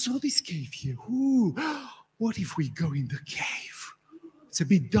never saw this cave here. Ooh, what if we go in the cave? It's a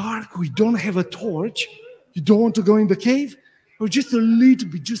bit dark. We don't have a torch. You don't want to go in the cave? Or just a little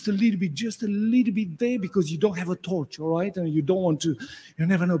bit there because you don't have a torch, all right? And you don't want to, you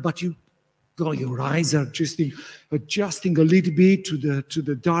never know, but your eyes are adjusting a little bit to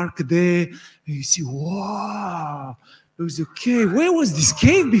the dark there. And you see, wow, there's a cave. Where was this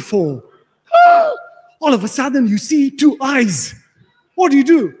cave before? All of a sudden, you see two eyes. What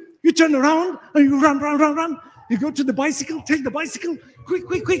do? You turn around and you run. You go to the bicycle, take the bicycle, quick,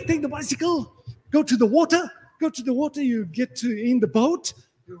 quick, quick, take the bicycle, go to the water, you get in the boat,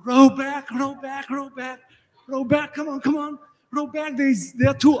 you row back, row back, row back, row back, come on, row back. There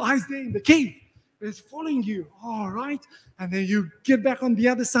are two eyes there in the cave. It's following you, all right? And then you get back on the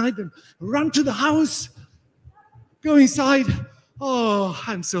other side and run to the house, go inside. Oh,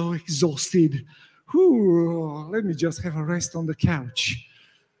 I'm so exhausted. Whew, let me just have a rest on the couch.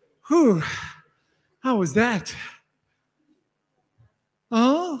 Whew, how was that?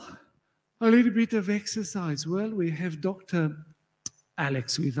 Oh, a little bit of exercise. Well, we have Dr.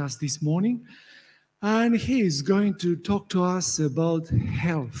 Alex with us this morning, and he is going to talk to us about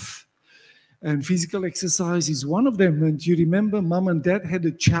health. And physical exercise is one of them. And you remember Mom and Dad had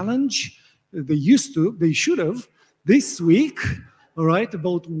a challenge. They should have, this week, all right,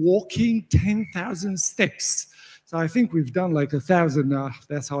 about walking 10,000 steps. So I think we've done like 1,000 now.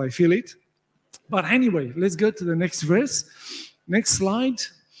 That's how I feel it. But anyway, let's go to the next verse. Next slide.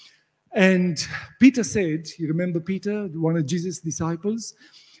 And Peter said, you remember Peter, one of Jesus' disciples,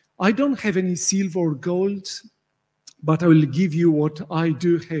 I don't have any silver or gold, but I will give you what I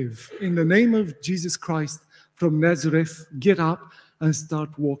do have. In the name of Jesus Christ from Nazareth, get up and start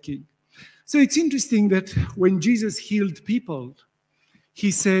walking. So it's interesting that when Jesus healed people, he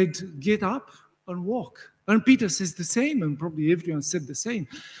said, get up and walk. And Peter says the same, and probably everyone said the same.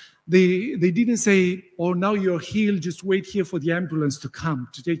 They didn't say, oh, now you're healed, just wait here for the ambulance to come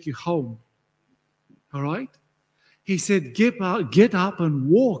to take you home. All right? He said, get up and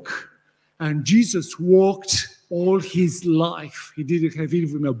walk. And Jesus walked all his life. He didn't have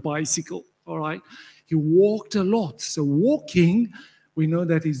even a bicycle, all right? He walked a lot. So walking, we know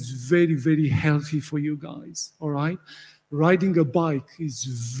that is very, very healthy for you guys, all right? Riding a bike is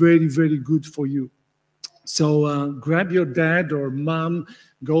very, very good for you. So grab your dad or mom,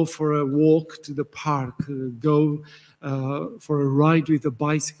 go for a walk to the park, go for a ride with a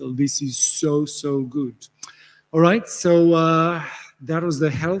bicycle. This is so, so good. All right, so that was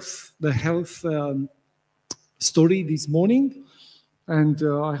the health story this morning, and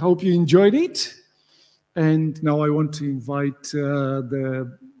I hope you enjoyed it. And now I want to invite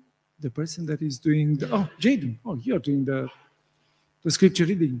the person that is doing Jaden. Oh, you're doing the scripture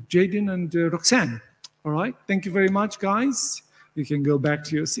reading. Jaden and Roxanne. All right, thank you very much, guys. You can go back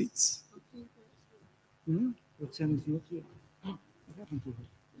to your seats. Roxanne is not here. What happened to her?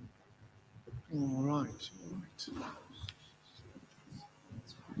 All right, all right.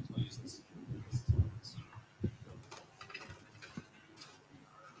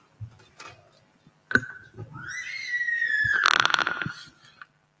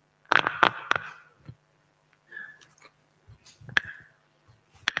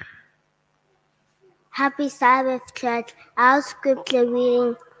 Happy Sabbath, church. Our scripture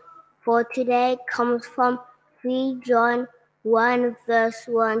reading for today comes from 3 John 1, verse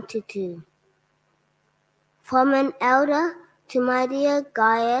 1 to 2. From an elder to my dear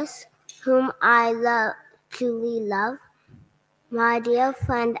Gaius, whom I truly love, my dear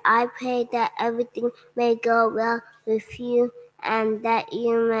friend, I pray that everything may go well with you and that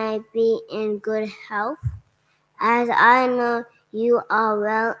you may be in good health, as I know you are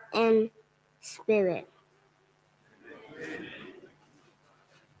well in spirit.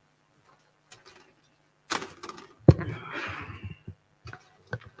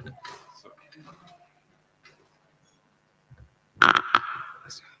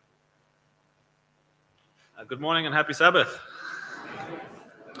 Good morning and happy Sabbath.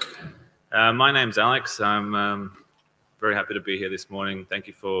 My name's Alex. I'm very happy to be here this morning. Thank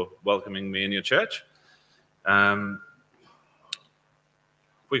you for welcoming me in your church. If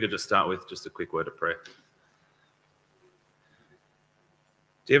we could just start with just a quick word of prayer.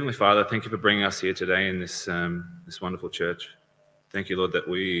 Dear Heavenly Father, thank you for bringing us here today in this wonderful church. Thank you, Lord, that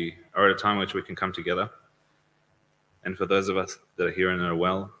we are at a time in which we can come together. And for those of us that are here and are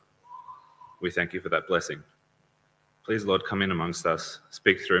well, we thank you for that blessing. Please, Lord, come in amongst us,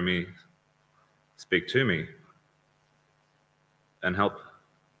 speak through me, speak to me, and help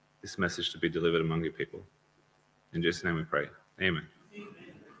this message to be delivered among your people. In Jesus' name we pray. Amen.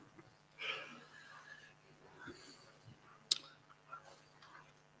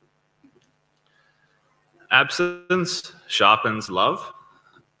 Absence sharpens love,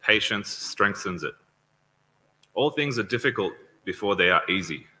 patience strengthens it. All things are difficult before they are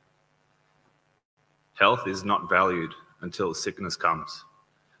easy. Health is not valued until sickness comes.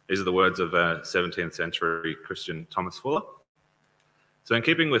 These are the words of 17th century Christian Thomas Fuller. So in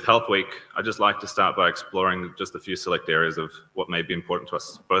keeping with Health Week, I'd just like to start by exploring just a few select areas of what may be important to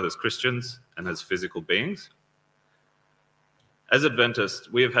us, both as Christians and as physical beings. As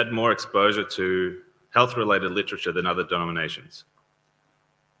Adventists, we have had more exposure to health-related literature than other denominations.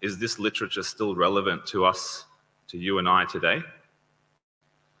 is this literature still relevant to us, to you and I today?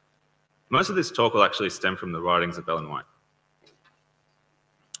 Most of this talk will actually stem from the writings of Ellen White.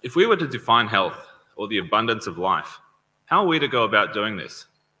 If we were to define health or the abundance of life, how are we to go about doing this?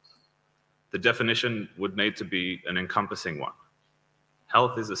 The definition would need to be an encompassing one.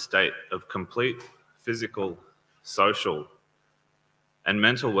 Health is a state of complete physical, social, and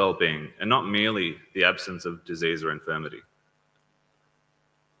mental well-being, and not merely the absence of disease or infirmity.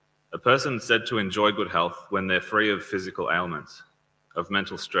 A person is said to enjoy good health when they're free of physical ailments, of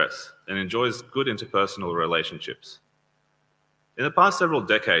mental stress, and enjoys good interpersonal relationships. In the past several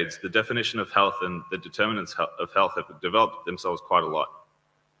decades, the definition of health and the determinants of health have developed themselves quite a lot.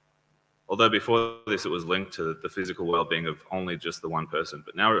 Although before this, it was linked to the physical well-being of only just the one person,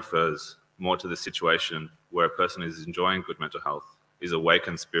 but now refers more to the situation where a person is enjoying good mental health, is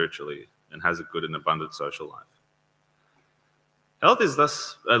awakened spiritually, and has a good and abundant social life. Health is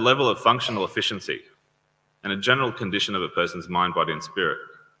thus a level of functional efficiency and a general condition of a person's mind, body, and spirit.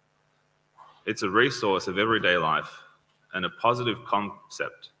 It's a resource of everyday life and a positive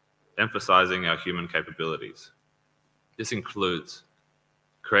concept emphasizing our human capabilities. This includes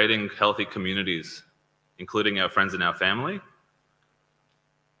creating healthy communities, including our friends and our family,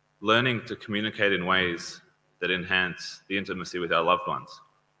 learning to communicate in ways that enhance the intimacy with our loved ones,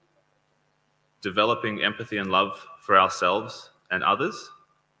 developing empathy and love for ourselves and others,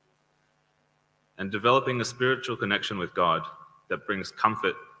 and developing a spiritual connection with God that brings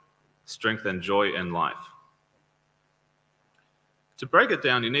comfort, strength, and joy in life. To break it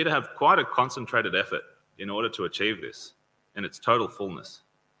down, you need to have quite a concentrated effort in order to achieve this in its total fullness.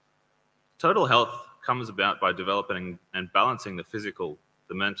 Total health comes about by developing and balancing the physical,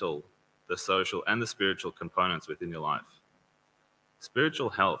 the mental, the social, and the spiritual components within your life. Spiritual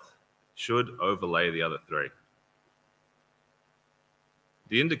health should overlay the other three.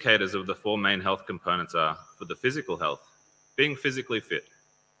 The indicators of the four main health components are, for the physical health, being physically fit,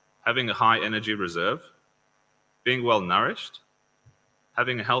 having a high energy reserve, being well nourished,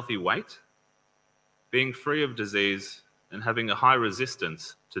 having a healthy weight, being free of disease, and having a high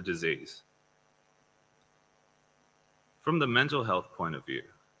resistance to disease. From the mental health point of view,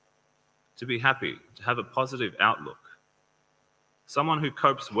 to be happy, to have a positive outlook, someone who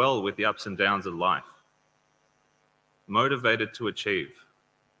copes well with the ups and downs of life, motivated to achieve,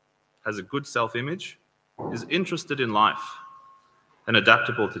 has a good self-image, is interested in life, and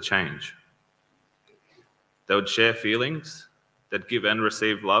adaptable to change. They would share feelings that give and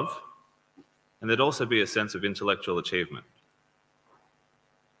receive love, and there'd also be a sense of intellectual achievement.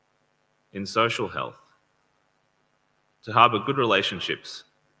 In social health, to harbour good relationships,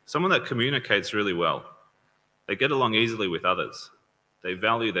 someone that communicates really well, they get along easily with others, they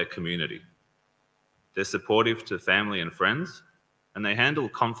value their community, they're supportive to family and friends, and they handle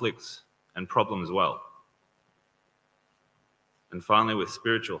conflicts and problems well. And finally, with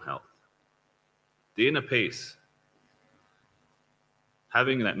spiritual health, the inner peace,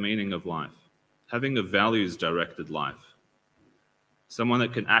 having that meaning of life, having a values-directed life, someone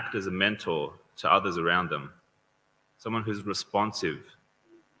that can act as a mentor to others around them, someone who's responsive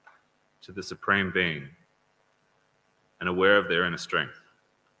to the Supreme Being and aware of their inner strength.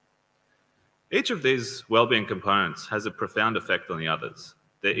 Each of these well-being components has a profound effect on the others.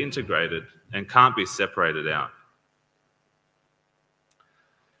 They're integrated and can't be separated out.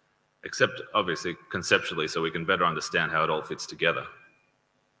 Except, obviously, conceptually, so we can better understand how it all fits together.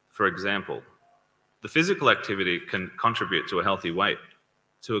 For example, the physical activity can contribute to a healthy weight,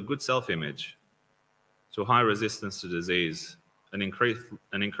 to a good self-image, to a high resistance to disease, an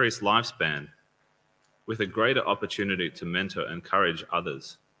increased lifespan, with a greater opportunity to mentor and encourage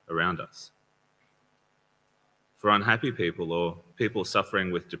others around us. For unhappy people or people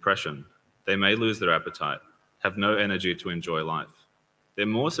suffering with depression, they may lose their appetite, have no energy to enjoy life. They're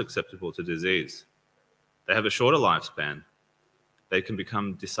more susceptible to disease. They have a shorter lifespan. They can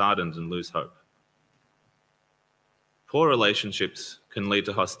become disheartened and lose hope. Poor relationships can lead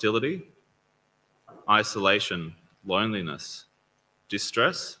to hostility, isolation, loneliness,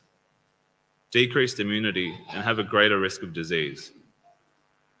 distress, decreased immunity, and have a greater risk of disease.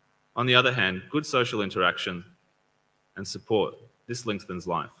 On the other hand, good social interaction and support, this lengthens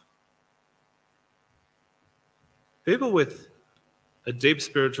life. People with a deep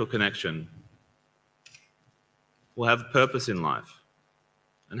spiritual connection will have purpose in life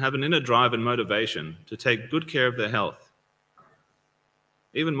and have an inner drive and motivation to take good care of their health.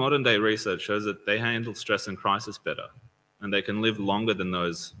 Even modern day research shows that they handle stress and crisis better, and they can live longer than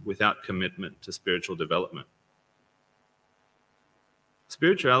those without commitment to spiritual development.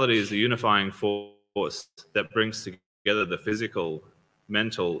 Spirituality is the unifying force that brings together the physical,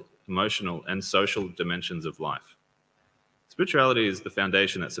 mental, emotional, and social dimensions of life. Spirituality is the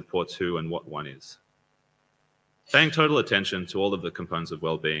foundation that supports who and what one is. Paying total attention to all of the components of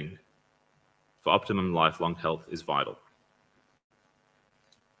well-being for optimum lifelong health is vital.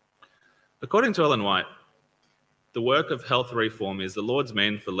 According to Ellen White, the work of health reform is the Lord's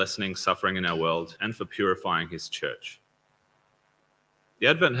means for lessening suffering in our world and for purifying his church. The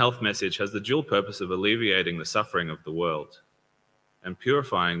Advent health message has the dual purpose of alleviating the suffering of the world and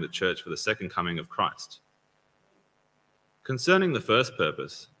purifying the church for the second coming of Christ. Concerning the first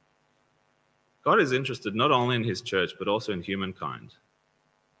purpose, God is interested not only in his church but also in humankind.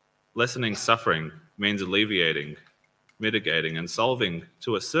 Lessening suffering means alleviating, mitigating, and solving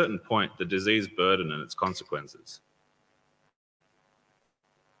to a certain point the disease burden and its consequences.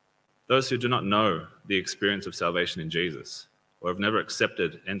 Those who do not know the experience of salvation in Jesus, or have never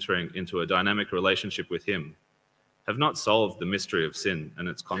accepted entering into a dynamic relationship with him, have not solved the mystery of sin and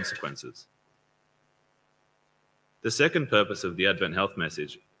its consequences. The second purpose of the Advent health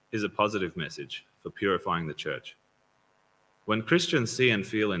message is a positive message for purifying the church. When Christians see and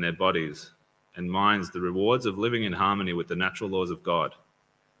feel in their bodies and minds the rewards of living in harmony with the natural laws of God,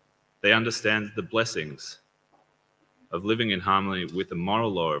 they understand the blessings of living in harmony with the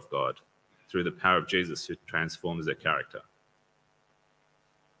moral law of God through the power of Jesus who transforms their character.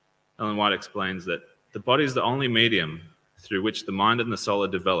 Ellen White explains that the body is the only medium through which the mind and the soul are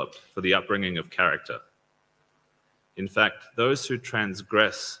developed for the upbringing of character. In fact, those who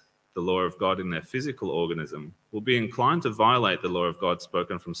transgress the law of God in their physical organism will be inclined to violate the law of God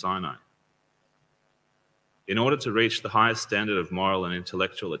spoken from Sinai. In order to reach the highest standard of moral and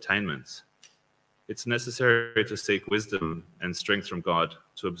intellectual attainments, it's necessary to seek wisdom and strength from God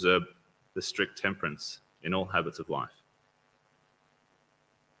to observe the strict temperance in all habits of life.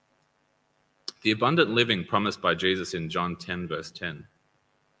 The abundant living promised by Jesus in John 10, verse 10,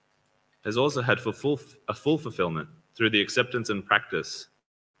 has also had a full fulfillment through the acceptance and practice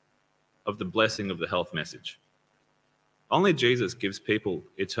of the blessing of the health message. Only Jesus gives people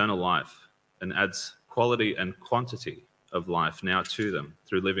eternal life and adds quality and quantity of life now to them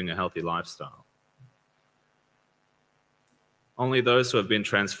through living a healthy lifestyle. Only those who have been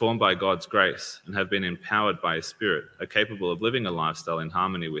transformed by God's grace and have been empowered by his Spirit are capable of living a lifestyle in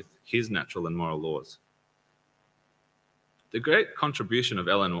harmony with his natural and moral laws. The great contribution of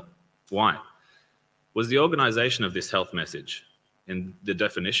Ellen White was the organization of this health message in the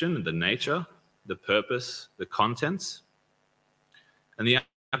definition, the nature, the purpose, the contents, and the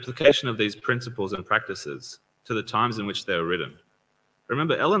application of these principles and practices to the times in which they were written.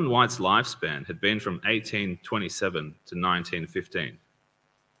 Remember, Ellen White's lifespan had been from 1827 to 1915.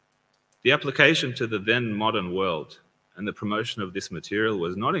 The application to the then modern world and the promotion of this material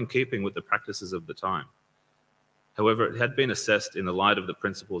was not in keeping with the practices of the time. However, it had been assessed in the light of the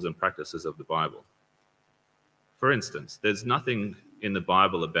principles and practices of the Bible. For instance, there's nothing in the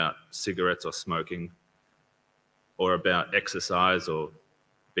Bible about cigarettes or smoking, or about exercise or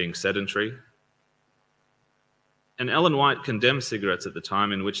being sedentary. And Ellen White condemned cigarettes at the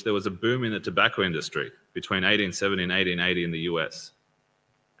time in which there was a boom in the tobacco industry between 1870 and 1880 in the US.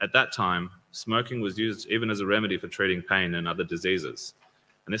 At that time, smoking was used even as a remedy for treating pain and other diseases.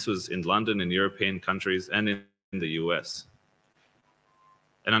 And this was in London, in European countries, and in the US.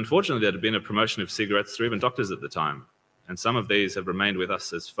 And unfortunately, there had been a promotion of cigarettes through even doctors at the time. And some of these have remained with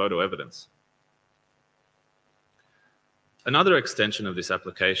us as photo evidence. Another extension of this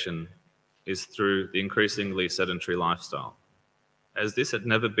application is through the increasingly sedentary lifestyle, as this had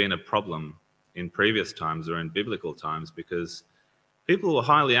never been a problem in previous times or in biblical times because people were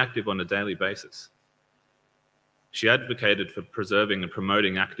highly active on a daily basis. She advocated for preserving and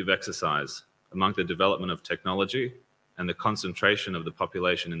promoting active exercise among the development of technology and the concentration of the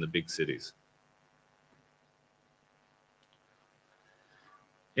population in the big cities.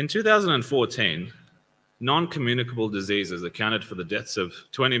 In 2014, non-communicable diseases accounted for the deaths of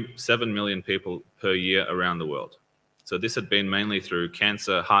 27 million people per year around the world. So this had been mainly through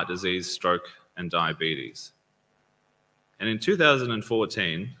cancer, heart disease, stroke, and diabetes. And in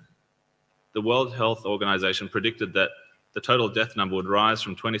 2014, the World Health Organization predicted that the total death number would rise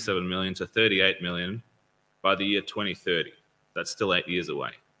from 27 million to 38 million by the year 2030. That's still 8 years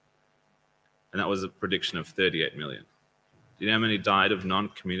away. And that was a prediction of 38 million. Do you know how many died of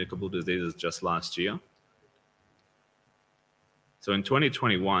non-communicable diseases just last year? So in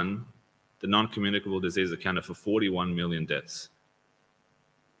 2021, the non-communicable disease accounted for 41 million deaths.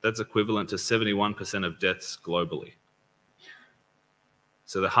 That's equivalent to 71% of deaths globally.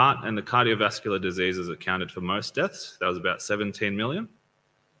 So the heart and the cardiovascular diseases accounted for most deaths. That was about 17 million,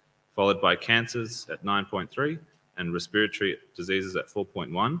 followed by cancers at 9.3, and respiratory diseases at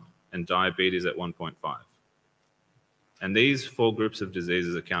 4.1, and diabetes at 1.5. And these 4 groups of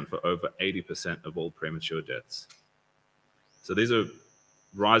diseases account for over 80% of all premature deaths. So these are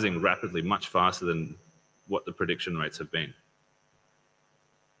rising rapidly, much faster than what the prediction rates have been.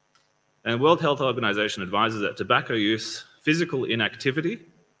 And the World Health Organization advises that tobacco use, physical inactivity,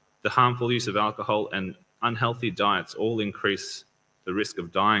 the harmful use of alcohol, and unhealthy diets all increase the risk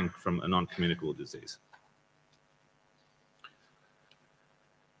of dying from a non-communicable disease.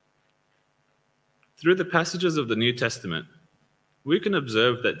 Through the passages of the New Testament, we can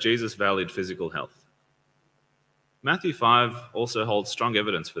observe that Jesus valued physical health. Matthew 5 also holds strong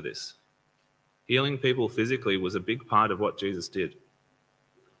evidence for this. Healing people physically was a big part of what Jesus did.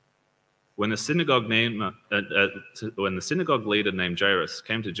 When the synagogue leader named Jairus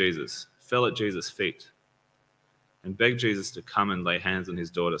came to Jesus, fell at Jesus' feet, and begged Jesus to come and lay hands on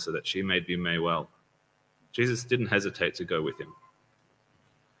his daughter so that she may be made well, Jesus didn't hesitate to go with him.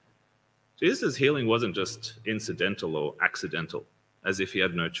 Jesus' healing wasn't just incidental or accidental, as if he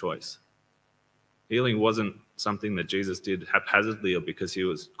had no choice. Healing wasn't something that Jesus did haphazardly or because he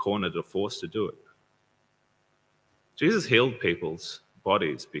was cornered or forced to do it. Jesus healed people's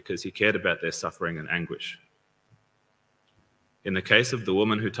bodies because he cared about their suffering and anguish. In the case of the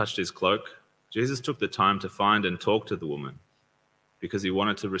woman who touched his cloak, Jesus took the time to find and talk to the woman because he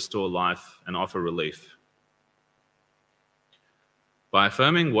wanted to restore life and offer relief. By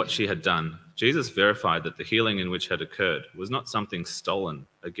affirming what she had done, Jesus verified that the healing in which had occurred was not something stolen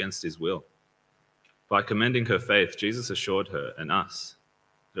against his will. By commending her faith, Jesus assured her and us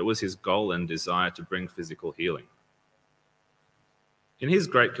that it was his goal and desire to bring physical healing. In his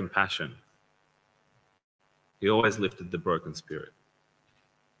great compassion, he always lifted the broken spirit,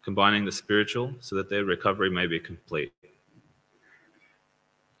 combining the spiritual so that their recovery may be complete.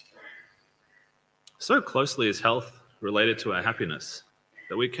 So closely is health related to our happiness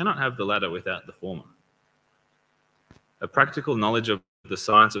that we cannot have the latter without the former. A practical knowledge of the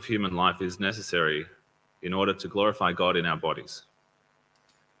science of human life is necessary in order to glorify God in our bodies.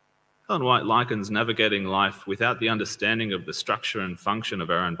 Ellen White likens navigating life without the understanding of the structure and function of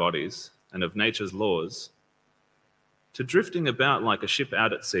our own bodies and of nature's laws to drifting about like a ship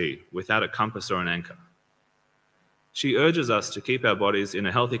out at sea without a compass or an anchor. She urges us to keep our bodies in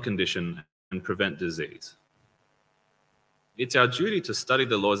a healthy condition and prevent disease. It's our duty to study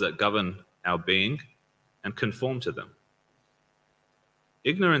the laws that govern our being and conform to them.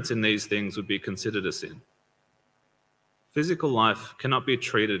 Ignorance in these things would be considered a sin. Physical life cannot be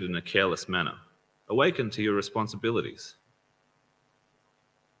treated in a careless manner. Awaken to your responsibilities.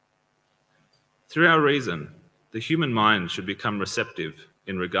 Through our reason, the human mind should become receptive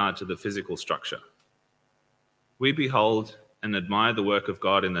in regard to the physical structure. We behold and admire the work of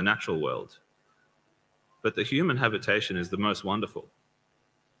God in the natural world, but the human habitation is the most wonderful.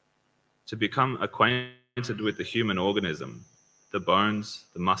 To become acquainted with the human organism, the bones,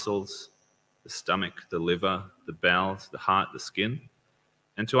 the muscles, the stomach, the liver, the bowels, the heart, the skin,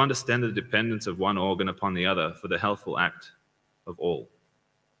 and to understand the dependence of one organ upon the other for the healthful act of all.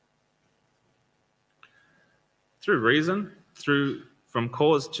 Through reason, from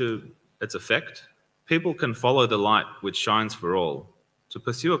cause to its effect, people can follow the light which shines for all, to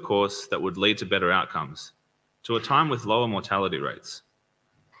pursue a course that would lead to better outcomes, to a time with lower mortality rates.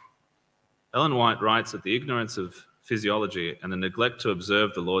 Ellen White writes that the ignorance of physiology and the neglect to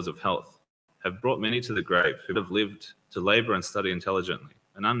observe the laws of health have brought many to the grave who have lived to labor and study intelligently,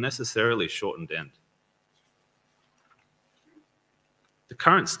 an unnecessarily shortened end. The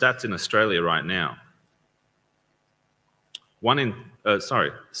current stats in Australia right now,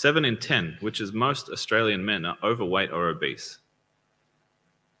 7 in 10, which is most Australian men, are overweight or obese.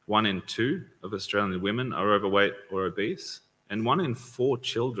 1 in 2 of Australian women are overweight or obese, and 1 in 4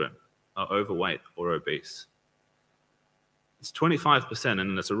 children are overweight or obese. It's 25%,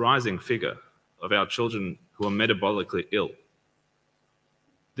 and it's a rising figure of our children who are metabolically ill.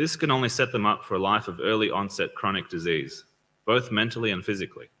 This can only set them up for a life of early onset chronic disease, both mentally and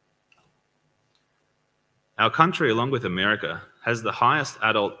physically. Our country, along with America, has the highest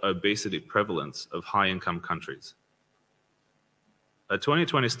adult obesity prevalence of high-income countries. A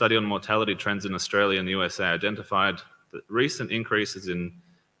 2020 study on mortality trends in Australia and the USA identified that recent increases in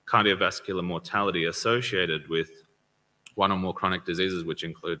cardiovascular mortality associated with 1 or more chronic diseases, which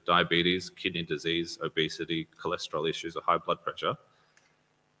include diabetes, kidney disease, obesity, cholesterol issues, or high blood pressure,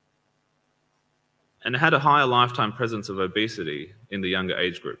 and had a higher lifetime presence of obesity in the younger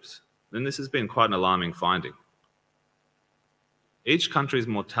age groups. Then this has been quite an alarming finding. Each country's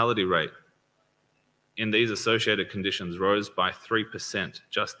mortality rate in these associated conditions rose by 3%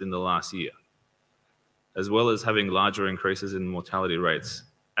 just in the last year. as well as having larger increases in mortality rates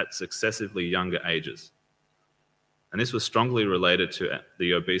at successively younger ages. And this was strongly related to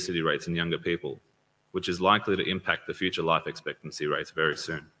the obesity rates in younger people, which is likely to impact the future life expectancy rates very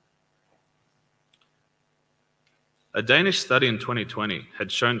soon. A Danish study in 2020 had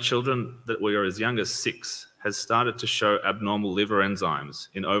shown children that were as young as 6 has started to show abnormal liver enzymes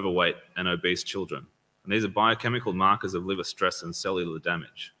in overweight and obese children. And these are biochemical markers of liver stress and cellular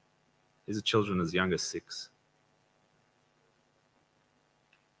damage. These are children as young as 6.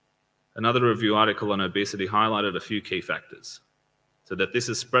 Another review article on obesity highlighted a few key factors. So that this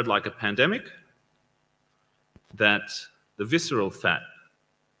is spread like a pandemic, that the visceral fat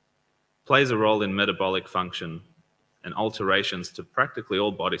plays a role in metabolic function and alterations to practically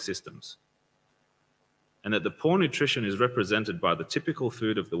all body systems, and that the poor nutrition is represented by the typical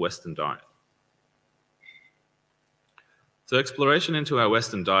food of the Western diet. So exploration into our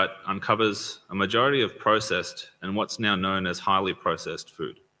Western diet uncovers a majority of processed and what's now known as highly processed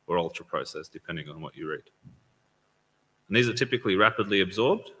food, or ultra-processed, depending on what you read. And these are typically rapidly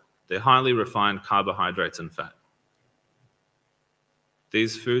absorbed. They're highly refined carbohydrates and fat.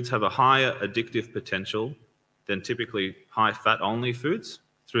 These foods have a higher addictive potential than typically high fat-only foods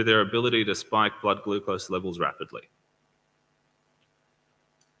through their ability to spike blood glucose levels rapidly.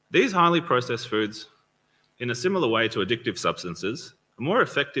 These highly processed foods, in a similar way to addictive substances, are more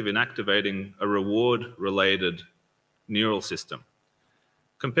effective in activating a reward-related neural system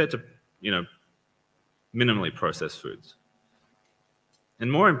compared to, minimally processed foods.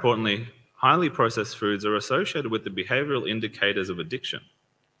 And more importantly, highly processed foods are associated with the behavioral indicators of addiction.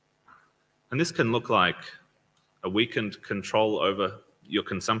 And this can look like a weakened control over your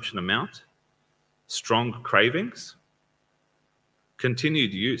consumption amount, strong cravings,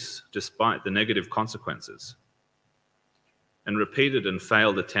 continued use despite the negative consequences, and repeated and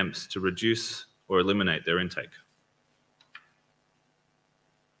failed attempts to reduce or eliminate their intake.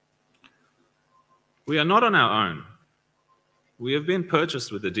 We are not on our own. We have been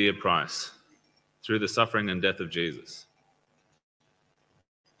purchased with a dear price through the suffering and death of Jesus.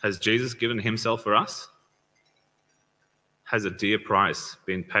 Has Jesus given himself for us? Has a dear price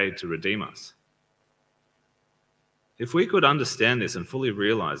been paid to redeem us? If we could understand this and fully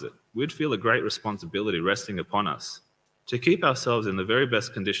realize it, we'd feel a great responsibility resting upon us to keep ourselves in the very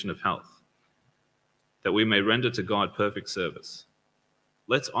best condition of health, that we may render to God perfect service.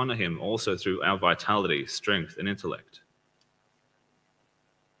 Let's honor him also through our vitality, strength, and intellect.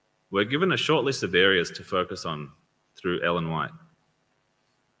 We're given a short list of areas to focus on through Ellen White.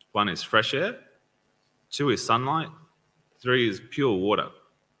 1 is fresh air, 2 is sunlight, 3 is pure water,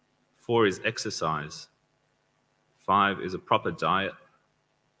 4 is exercise, 5 is a proper diet,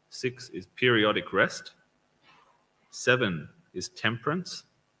 6 is periodic rest, 7 is temperance,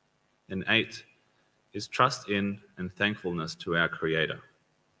 and 8 is trust in and thankfulness to our Creator.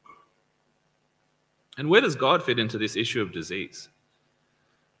 And where does God fit into this issue of disease?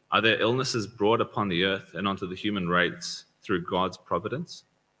 Are there illnesses brought upon the earth and onto the human race through God's providence?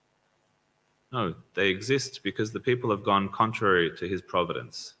 No, they exist because the people have gone contrary to his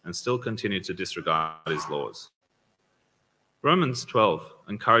providence and still continue to disregard his laws. Romans 12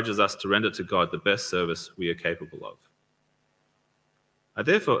 encourages us to render to God the best service we are capable of. I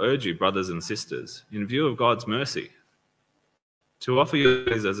therefore urge you, brothers and sisters, in view of God's mercy, to offer your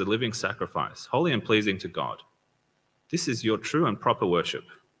bodies as a living sacrifice, holy and pleasing to God. This is your true and proper worship.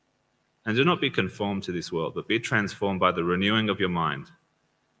 And do not be conformed to this world, but be transformed by the renewing of your mind,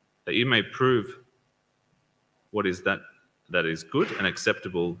 that you may prove what is that is good and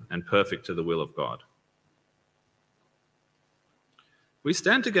acceptable and perfect to the will of God. We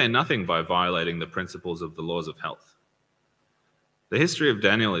stand to gain nothing by violating the principles of the laws of health. The history of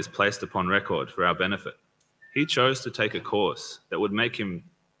Daniel is placed upon record for our benefit. He chose to take a course that would make him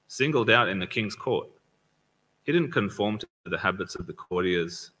singled out in the king's court. He didn't conform to the habits of the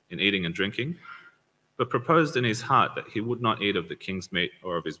courtiers in eating and drinking, but proposed in his heart that he would not eat of the king's meat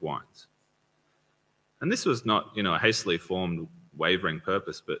or of his wines. And this was not, a hastily formed, wavering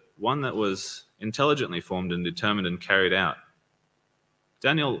purpose, but one that was intelligently formed and determined and carried out.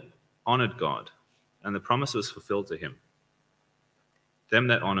 Daniel honored God, and the promise was fulfilled to him. Them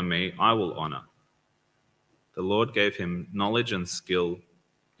that honor me, I will honor. The Lord gave him knowledge and skill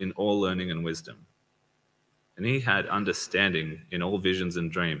in all learning and wisdom. And he had understanding in all visions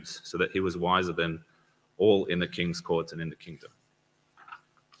and dreams, so that he was wiser than all in the king's courts and in the kingdom.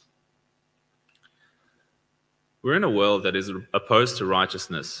 We're in a world that is opposed to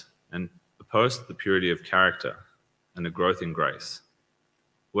righteousness and opposed to the purity of character and the growth in grace.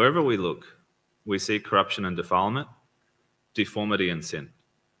 Wherever we look, we see corruption and defilement, deformity and sin.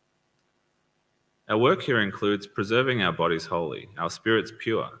 Our work here includes preserving our bodies holy, our spirits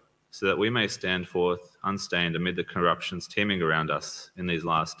pure, so that we may stand forth unstained amid the corruptions teeming around us in these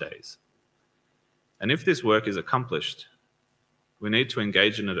last days. And if this work is accomplished, we need to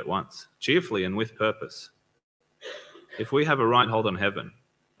engage in it at once, cheerfully and with purpose. If we have a right hold on heaven,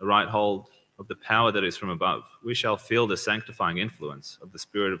 a right hold of the power that is from above, we shall feel the sanctifying influence of the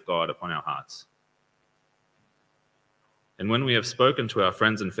Spirit of God upon our hearts. And when we have spoken to our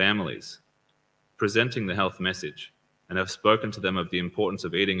friends and families, presenting the health message, and have spoken to them of the importance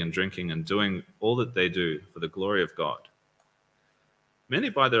of eating and drinking and doing all that they do for the glory of God, many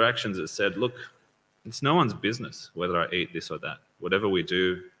by their actions have said, look, it's no one's business whether I eat this or that. Whatever we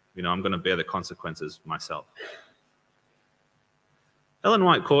do, I'm going to bear the consequences myself. Ellen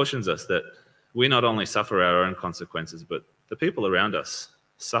White cautions us that we not only suffer our own consequences, but the people around us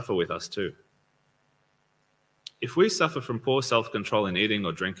suffer with us too. If we suffer from poor self-control in eating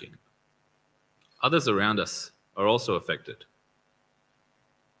or drinking, others around us are also affected.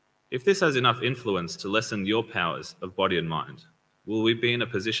 If this has enough influence to lessen your powers of body and mind, will we be in a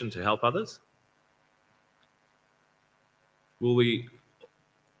position to help others? Will we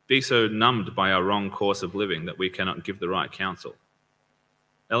be so numbed by our wrong course of living that we cannot give the right counsel?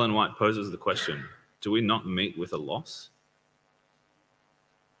 Ellen White poses the question, do we not meet with a loss?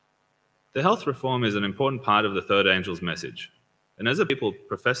 The health reform is an important part of the third angel's message, and as a people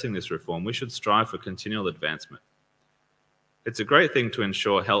professing this reform, we should strive for continual advancement. It's a great thing to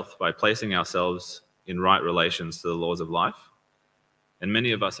ensure health by placing ourselves in right relations to the laws of life, and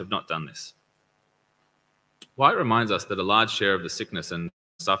many of us have not done this. White reminds us that a large share of the sickness and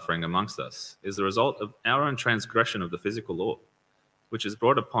suffering amongst us is the result of our own transgression of the physical law, which is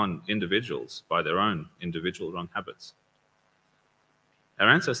brought upon individuals by their own individual wrong habits. Our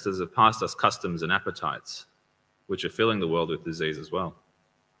ancestors have passed us customs and appetites, which are filling the world with disease as well.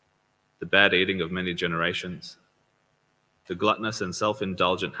 The bad eating of many generations, the gluttonous and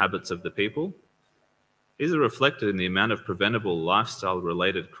self-indulgent habits of the people, these are reflected in the amount of preventable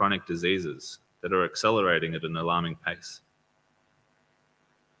lifestyle-related chronic diseases that are accelerating at an alarming pace.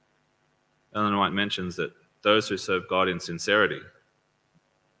 Ellen White mentions that those who serve God in sincerity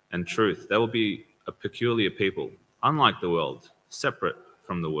and truth, they will be a peculiar people, unlike the world, separate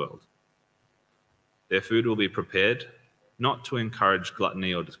from the world. Their food will be prepared not to encourage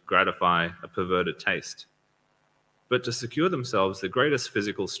gluttony or to gratify a perverted taste, but to secure themselves the greatest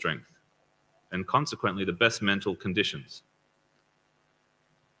physical strength and consequently the best mental conditions.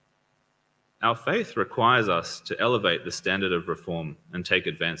 Our faith requires us to elevate the standard of reform and take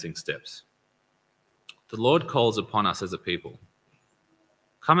advancing steps. The Lord calls upon us as a people.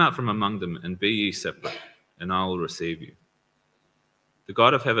 Come out from among them and be ye separate, and I will receive you. The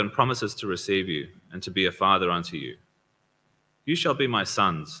God of heaven promises to receive you and to be a father unto you. You shall be my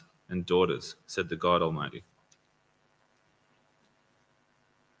sons and daughters, said the God Almighty.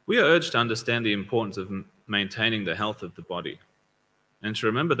 We are urged to understand the importance of maintaining the health of the body and to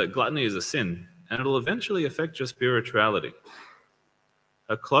remember that gluttony is a sin and it will eventually affect your spirituality.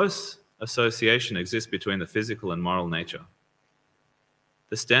 A close association exists between the physical and moral nature.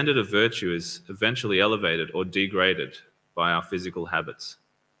 The standard of virtue is eventually elevated or degraded by our physical habits.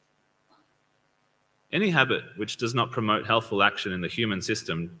 Any habit which does not promote healthful action in the human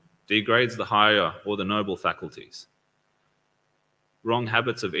system degrades the higher or the noble faculties. Wrong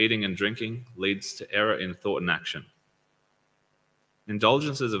habits of eating and drinking leads to error in thought and action.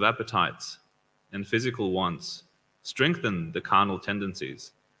 Indulgences of appetites and physical wants strengthen the carnal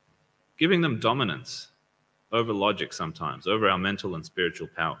tendencies, giving them dominance over logic sometimes, over our mental and spiritual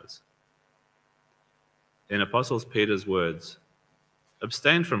powers. In Apostle Peter's words,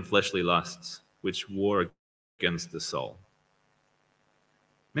 abstain from fleshly lusts, which war against the soul.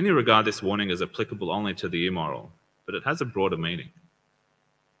 Many regard this warning as applicable only to the immoral, but it has a broader meaning.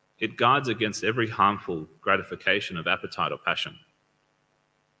 It guards against every harmful gratification of appetite or passion.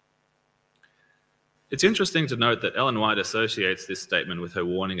 It's interesting to note that Ellen White associates this statement with her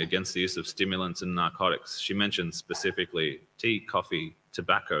warning against the use of stimulants and narcotics. She mentions specifically tea, coffee,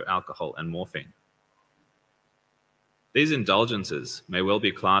 tobacco, alcohol, and morphine. These indulgences may well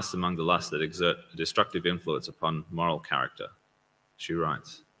be classed among the lusts that exert a destructive influence upon moral character. She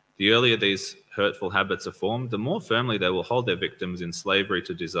writes, the earlier these hurtful habits are formed, the more firmly they will hold their victims in slavery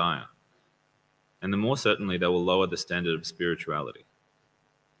to desire, and the more certainly they will lower the standard of spirituality.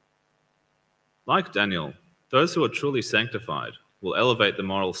 Like Daniel, those who are truly sanctified will elevate the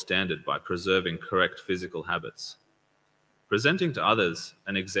moral standard by preserving correct physical habits, presenting to others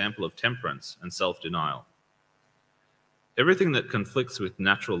an example of temperance and self-denial. Everything that conflicts with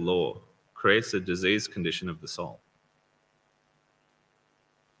natural law creates a diseased condition of the soul.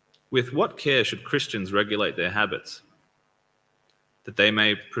 With what care should Christians regulate their habits, that they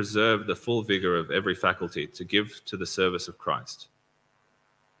may preserve the full vigor of every faculty to give to the service of Christ?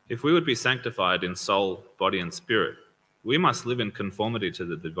 If we would be sanctified in soul, body, and spirit, we must live in conformity to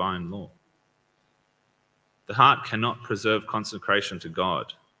the divine law. The heart cannot preserve consecration to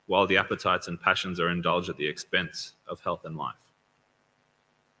God while the appetites and passions are indulged at the expense of health and life.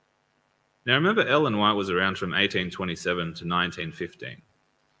 Now remember, Ellen White was around from 1827 to 1915.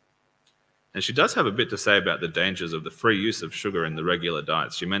 And she does have a bit to say about the dangers of the free use of sugar in the regular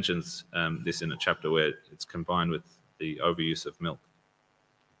diet. She mentions this in a chapter where it's combined with the overuse of milk.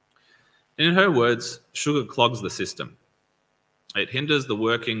 In her words, sugar clogs the system. It hinders the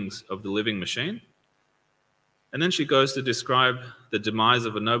workings of the living machine. And then she goes to describe the demise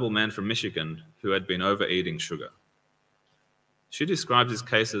of a noble man from Michigan who had been overeating sugar. She describes his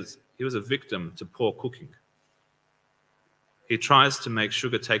case as he was a victim to poor cooking. He tries to make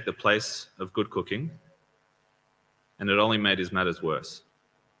sugar take the place of good cooking, and it only made his matters worse.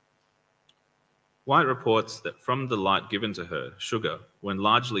 White reports that from the light given to her, sugar, when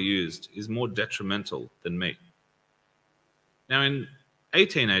largely used, is more detrimental than meat. Now, in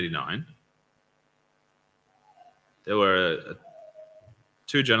 1889, there were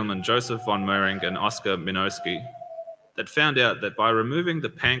two gentlemen, Joseph von Mering and Oskar Minowski, that found out that by removing the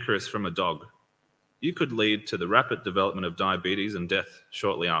pancreas from a dog, you could lead to the rapid development of diabetes and death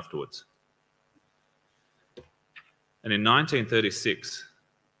shortly afterwards. And in 1936,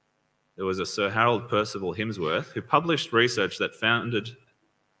 there was a Sir Harold Percival Himsworth who published research that founded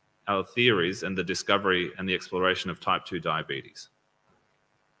our theories and the discovery and the exploration of type 2 diabetes.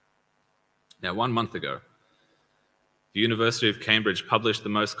 Now, 1 month ago, the University of Cambridge published the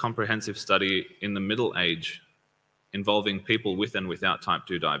most comprehensive study in the middle age involving people with and without type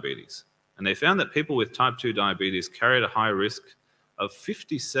 2 diabetes. And they found that people with type 2 diabetes carried a high risk of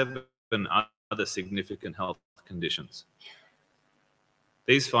 57 other significant health conditions.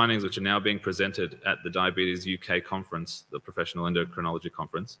 These findings, which are now being presented at the Diabetes UK conference, the Professional Endocrinology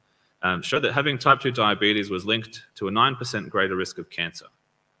Conference, show that having type 2 diabetes was linked to a 9% greater risk of cancer.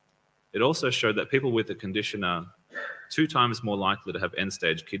 It also showed that people with the condition are 2 times more likely to have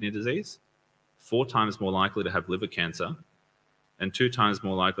end-stage kidney disease, 4 times more likely to have liver cancer, and 2 times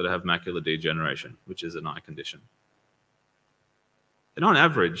more likely to have macular degeneration, which is an eye condition. And on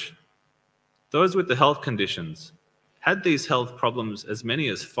average, those with the health conditions had these health problems as many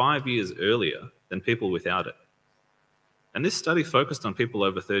as 5 years earlier than people without it. And this study focused on people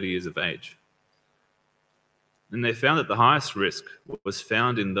over 30 years of age. And they found that the highest risk was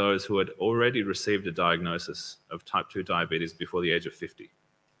found in those who had already received a diagnosis of type 2 diabetes before the age of 50.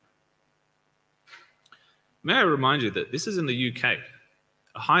 May I remind you that this is in the UK,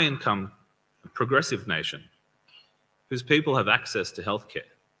 a high-income, progressive nation whose people have access to healthcare.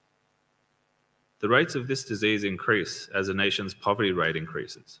 The rates of this disease increase as a nation's poverty rate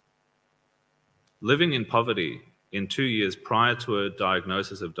increases. Living in poverty in 2 years prior to a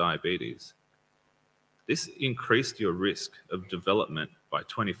diagnosis of diabetes, this increased your risk of development by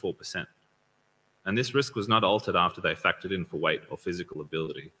 24%. And this risk was not altered after they factored in for weight or physical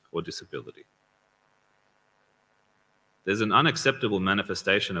ability or disability. There's an unacceptable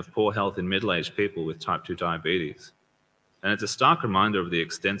manifestation of poor health in middle-aged people with type 2 diabetes, and it's a stark reminder of the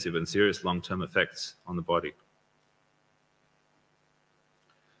extensive and serious long-term effects on the body.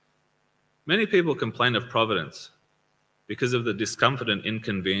 Many people complain of providence because of the discomfort and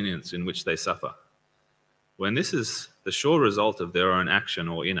inconvenience in which they suffer, when this is the sure result of their own action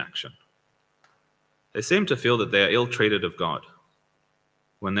or inaction. They seem to feel that they are ill-treated of God,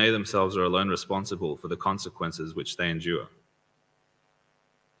 when they themselves are alone responsible for the consequences which they endure.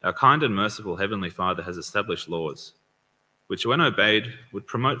 Our kind and merciful Heavenly Father has established laws which, when obeyed, would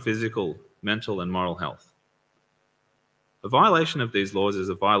promote physical, mental, and moral health. A violation of these laws is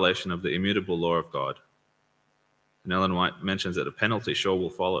a violation of the immutable law of God. And Ellen White mentions that a penalty sure will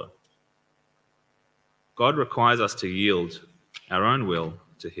follow. God requires us to yield our own will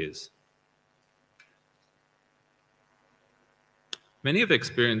to His. Many have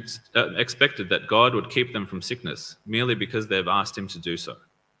expected that God would keep them from sickness merely because they have asked Him to do so.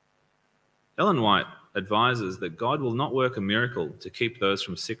 Ellen White advises that God will not work a miracle to keep those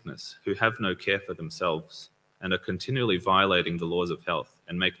from sickness who have no care for themselves and are continually violating the laws of health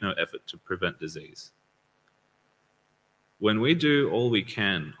and make no effort to prevent disease. When we do all we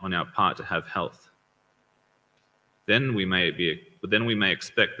can on our part to have health, then we may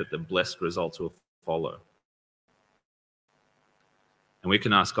expect that the blessed results will follow. And we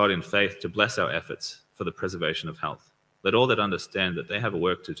can ask God in faith to bless our efforts for the preservation of health. Let all that understand that they have a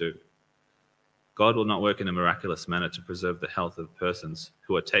work to do. God will not work in a miraculous manner to preserve the health of persons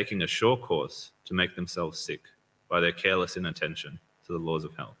who are taking a sure course to make themselves sick by their careless inattention to the laws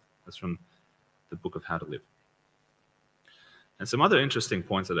of health. That's from the book of How to Live. And some other interesting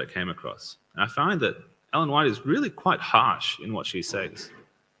points that I came across. And I find that Ellen White is really quite harsh in what she says.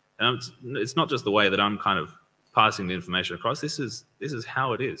 And it's not just the way that I'm kind of passing the information across. This is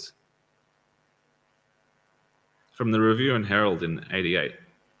how it is. From the Review and Herald in 88,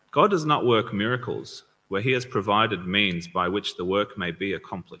 God does not work miracles where he has provided means by which the work may be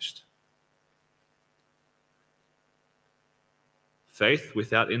accomplished. Faith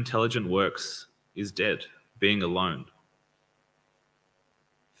without intelligent works is dead, being alone.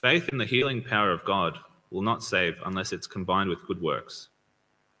 Faith in the healing power of God will not save unless it's combined with good works.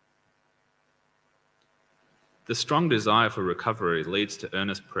 The strong desire for recovery leads to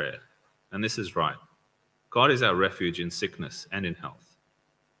earnest prayer, and this is right. God is our refuge in sickness and in health.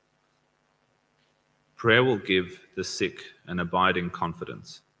 Prayer will give the sick an abiding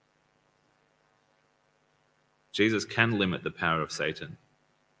confidence. Jesus can limit the power of Satan.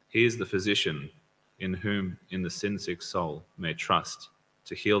 He is the physician in whom the sin-sick soul may trust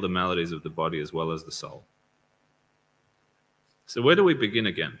to heal the maladies of the body as well as the soul. So where do we begin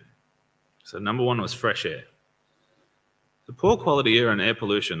again? So number one was fresh air. The poor quality air and air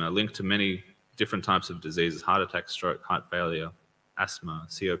pollution are linked to many different types of diseases: heart attack, stroke, heart failure, asthma,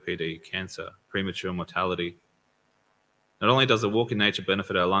 COPD, cancer, premature mortality. Not only does a walk in nature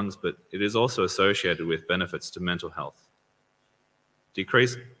benefit our lungs, but it is also associated with benefits to mental health,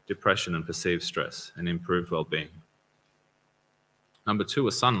 decreased depression and perceived stress, and improved well-being. Number two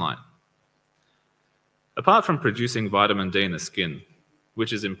is sunlight. Apart from producing vitamin D in the skin,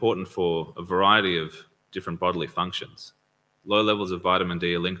 which is important for a variety of different bodily functions, low levels of vitamin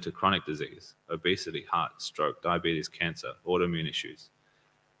D are linked to chronic disease, obesity, heart, stroke, diabetes, cancer, autoimmune issues.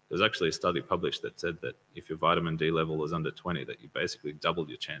 There's actually a study published that said that if your vitamin D level is under 20, that you basically doubled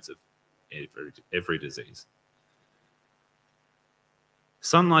your chance of every disease.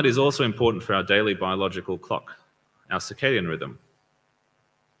 Sunlight is also important for our daily biological clock, our circadian rhythm.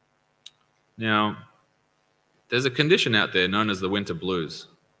 Now, there's a condition out there known as the winter blues.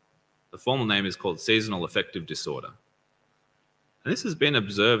 The formal name is called seasonal affective disorder. And this has been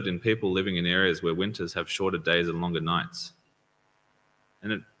observed in people living in areas where winters have shorter days and longer nights.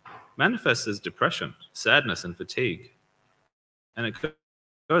 And it manifests as depression, sadness, and fatigue. And it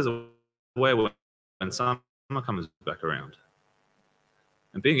goes away when summer comes back around.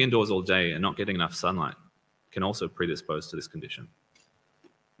 And being indoors all day and not getting enough sunlight can also predispose to this condition.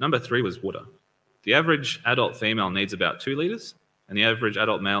 Number three was water. The average adult female needs about 2 litres, and the average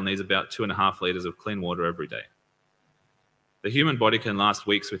adult male needs about 2.5 litres of clean water every day. The human body can last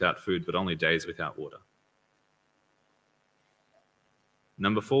weeks without food, but only days without water.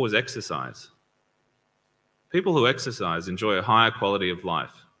 Number four was exercise. People who exercise enjoy a higher quality of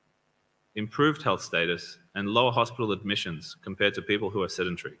life, improved health status, and lower hospital admissions compared to people who are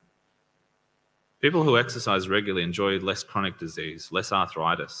sedentary. People who exercise regularly enjoy less chronic disease, less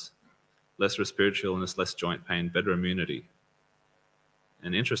arthritis, less respiratory illness, less joint pain, better immunity,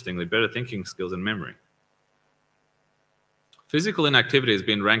 and interestingly, better thinking skills and memory. Physical inactivity has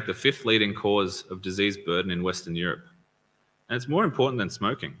been ranked the 5th leading cause of disease burden in Western Europe. And it's more important than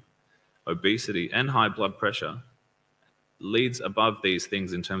smoking. Obesity and high blood pressure leads above these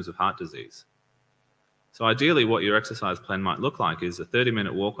things in terms of heart disease. So ideally, what your exercise plan might look like is a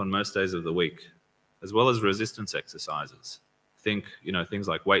 30-minute walk on most days of the week, as well as resistance exercises. Think, things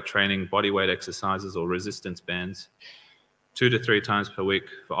like weight training, body weight exercises, or resistance bands, 2 to 3 times per week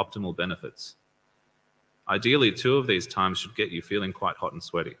for optimal benefits. Ideally, 2 of these times should get you feeling quite hot and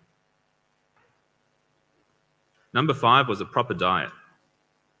sweaty. Number 5 was a proper diet.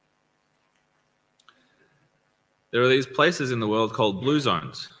 There are these places in the world called blue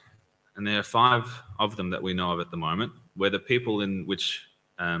zones, and there are 5 of them that we know of at the moment, where the people in which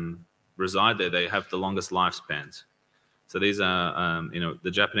reside there, they have the longest lifespans. So these are,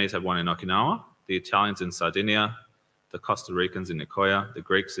 the Japanese have one in Okinawa, the Italians in Sardinia, the Costa Ricans in Nicoya, the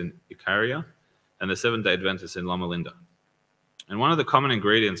Greeks in Icaria, and the Seventh-day Adventists in Loma Linda. And one of the common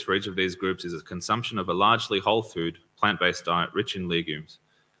ingredients for each of these groups is a consumption of a largely whole food, plant-based diet rich in legumes,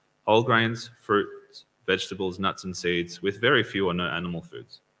 whole grains, fruits, vegetables, nuts, and seeds, with very few or no animal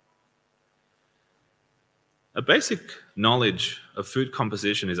foods. A basic knowledge of food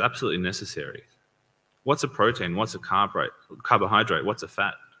composition is absolutely necessary. What's a protein? What's a carbohydrate? What's a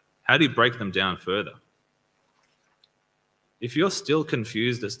fat? How do you break them down further? If you're still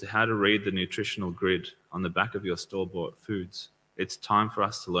confused as to how to read the nutritional grid on the back of your store-bought foods, it's time for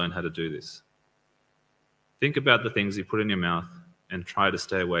us to learn how to do this. Think about the things you put in your mouth and try to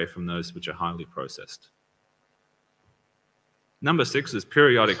stay away from those which are highly processed. Number 6 is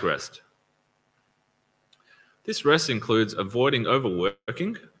periodic rest. This rest includes avoiding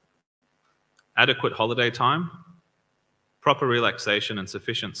overworking, adequate holiday time, proper relaxation, and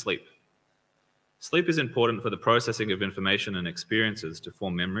sufficient sleep. Sleep is important for the processing of information and experiences to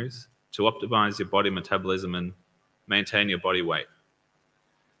form memories, to optimize your body metabolism and maintain your body weight.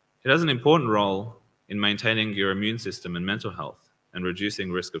 It has an important role in maintaining your immune system and mental health and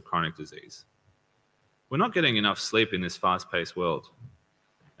reducing risk of chronic disease. We're not getting enough sleep in this fast-paced world,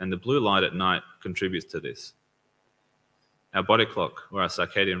 and the blue light at night contributes to this. Our body clock, or our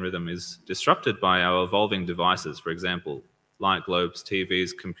circadian rhythm, is disrupted by our evolving devices, for example, light globes,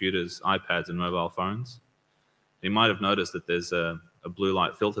 TVs, computers, iPads, and mobile phones. You might have noticed that there's a blue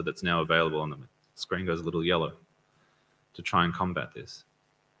light filter that's now available on them. The screen goes a little yellow to try and combat this.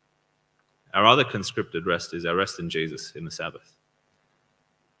 Our other conscripted rest is our rest in Jesus in the Sabbath,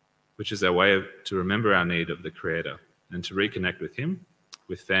 which is our way to remember our need of the Creator and to reconnect with Him,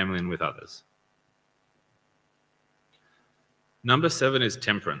 with family, and with others. Number 7 is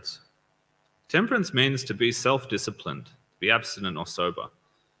temperance. Temperance means to be self-disciplined, to be abstinent or sober.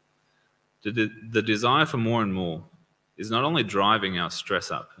 The desire for more and more is not only driving our stress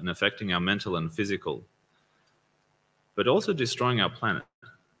up and affecting our mental and physical, but also destroying our planet.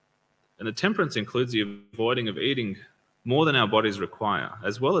 And the temperance includes the avoiding of eating more than our bodies require,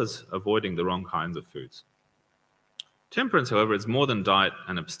 as well as avoiding the wrong kinds of foods. Temperance, however, is more than diet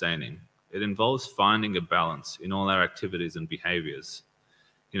and abstaining. It involves finding a balance in all our activities and behaviors,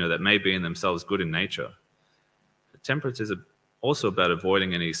 that may be in themselves good in nature. Temperance is also about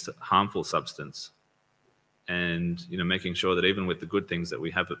avoiding any harmful substance and, making sure that even with the good things that we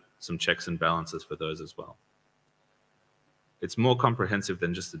have some checks and balances for those as well. It's more comprehensive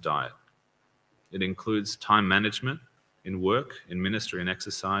than just a diet. It includes time management in work, in ministry and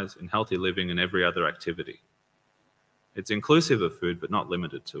exercise, in healthy living and every other activity. It's inclusive of food, but not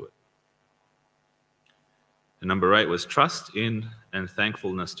limited to it. And number 8 was trust in and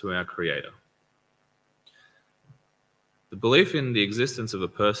thankfulness to our Creator. The belief in the existence of a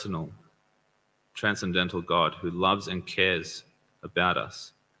personal, transcendental God who loves and cares about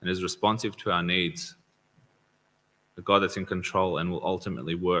us and is responsive to our needs, a God that's in control and will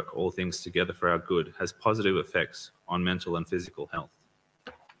ultimately work all things together for our good, has positive effects on mental and physical health.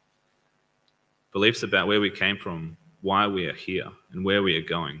 Beliefs about where we came from, why we are here, and where we are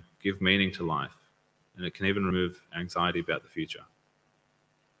going give meaning to life, and it can even remove anxiety about the future.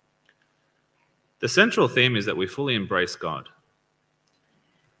 The central theme is that we fully embrace God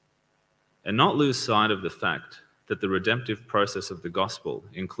and not lose sight of the fact that the redemptive process of the gospel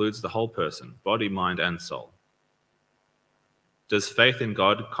includes the whole person, body, mind, and soul. Does faith in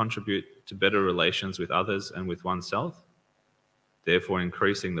God contribute to better relations with others and with oneself, therefore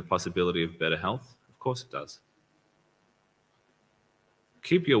increasing the possibility of better health? Of course it does.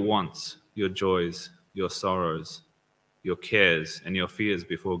 Keep your wants, your joys, your sorrows, your cares, and your fears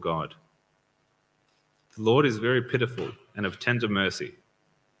before God. The Lord is very pitiful and of tender mercy.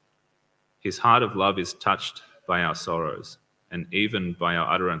 His heart of love is touched by our sorrows and even by our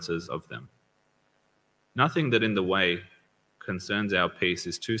utterances of them. Nothing that in the way concerns our peace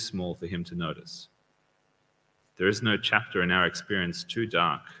is too small for him to notice. There is no chapter in our experience too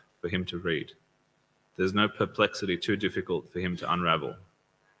dark for him to read. There's no perplexity too difficult for him to unravel.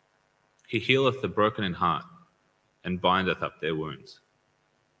 He healeth the broken in heart and bindeth up their wounds.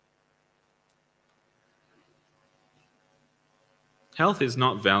 Health is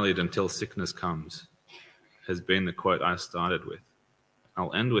not valid until sickness comes, has been the quote I started with.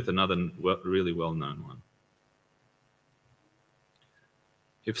 I'll end with another really well-known one.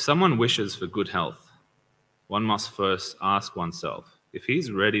 If someone wishes for good health, one must first ask oneself if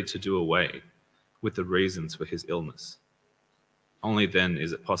he's ready to do away with the reasons for his illness. Only then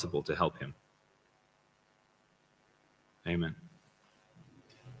is it possible to help him. Amen.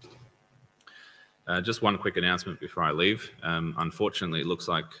 Just one quick announcement before I leave. Unfortunately, it looks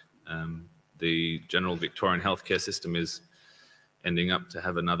like the general Victorian healthcare system is ending up to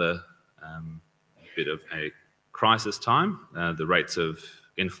have another bit of a crisis time. The rates of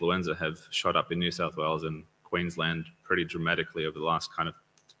influenza have shot up in New South Wales and Queensland pretty dramatically over the last kind of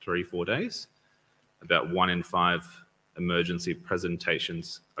 3-4 days. About 1 in 5 emergency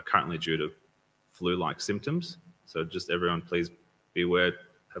presentations are currently due to flu-like symptoms. So just everyone please be aware,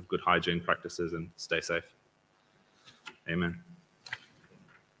 have good hygiene practices and stay safe. Amen.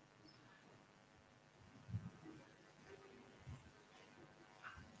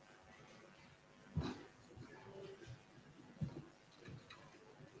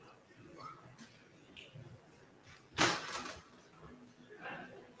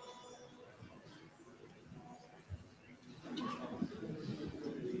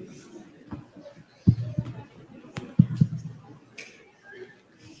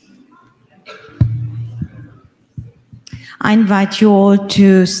 I invite you all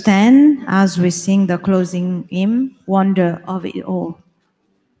to stand as we sing the closing hymn, Wonder of It All.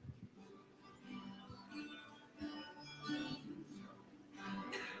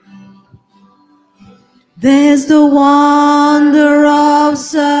 There's the wonder of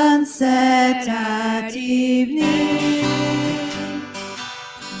sunset at evening,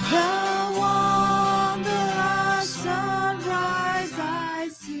 the wonder of sunrise I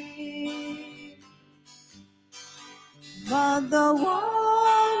see, but the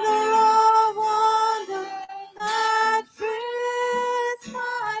wonder of wonder that fills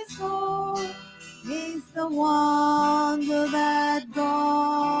my soul is the wonder that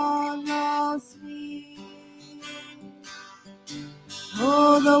God loves me.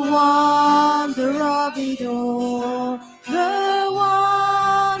 Oh, the wonder of it all, the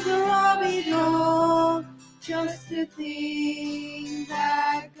wonder of it all, just to think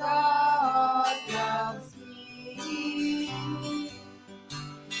that God loves me.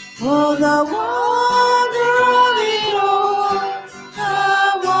 Oh, the wonder of it all, the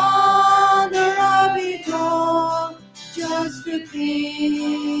wonder of it all, just to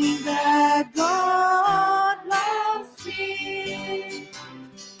think that God loves me.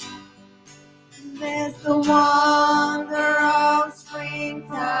 There's the wonder of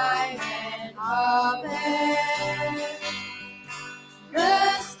springtime and harvest,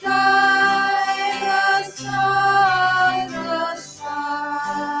 the sky, the stars, the sun,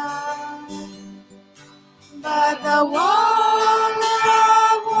 but the wonder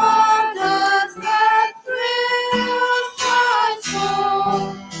of wonders that thrills my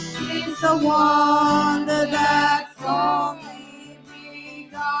soul is the wonder that's only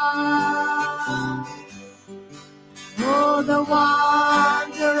begun. Oh, the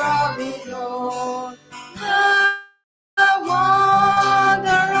wonder of it all, the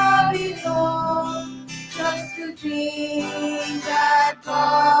wonder of it all, just to think that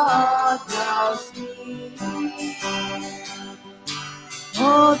God loves me.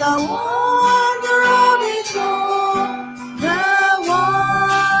 Oh, the wonder of it all, the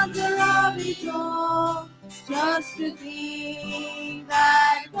wonder of it all, just to think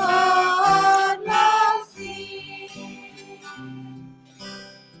that God loves me.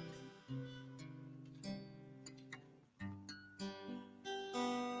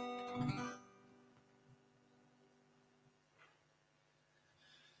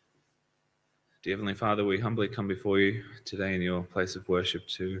 Dear Heavenly Father, we humbly come before you today in your place of worship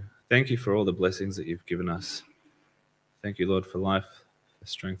to thank you for all the blessings that you've given us. Thank you, Lord, for life, for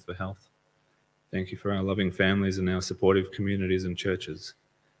strength, for health. Thank you for our loving families and our supportive communities and churches.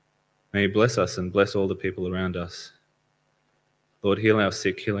 May you bless us and bless all the people around us. Lord, heal our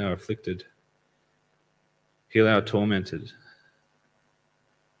sick, heal our afflicted, heal our tormented.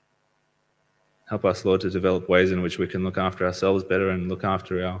 Help us, Lord, to develop ways in which we can look after ourselves better and look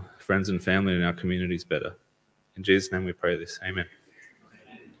after our friends and family and our communities better. In Jesus' name we pray this. Amen.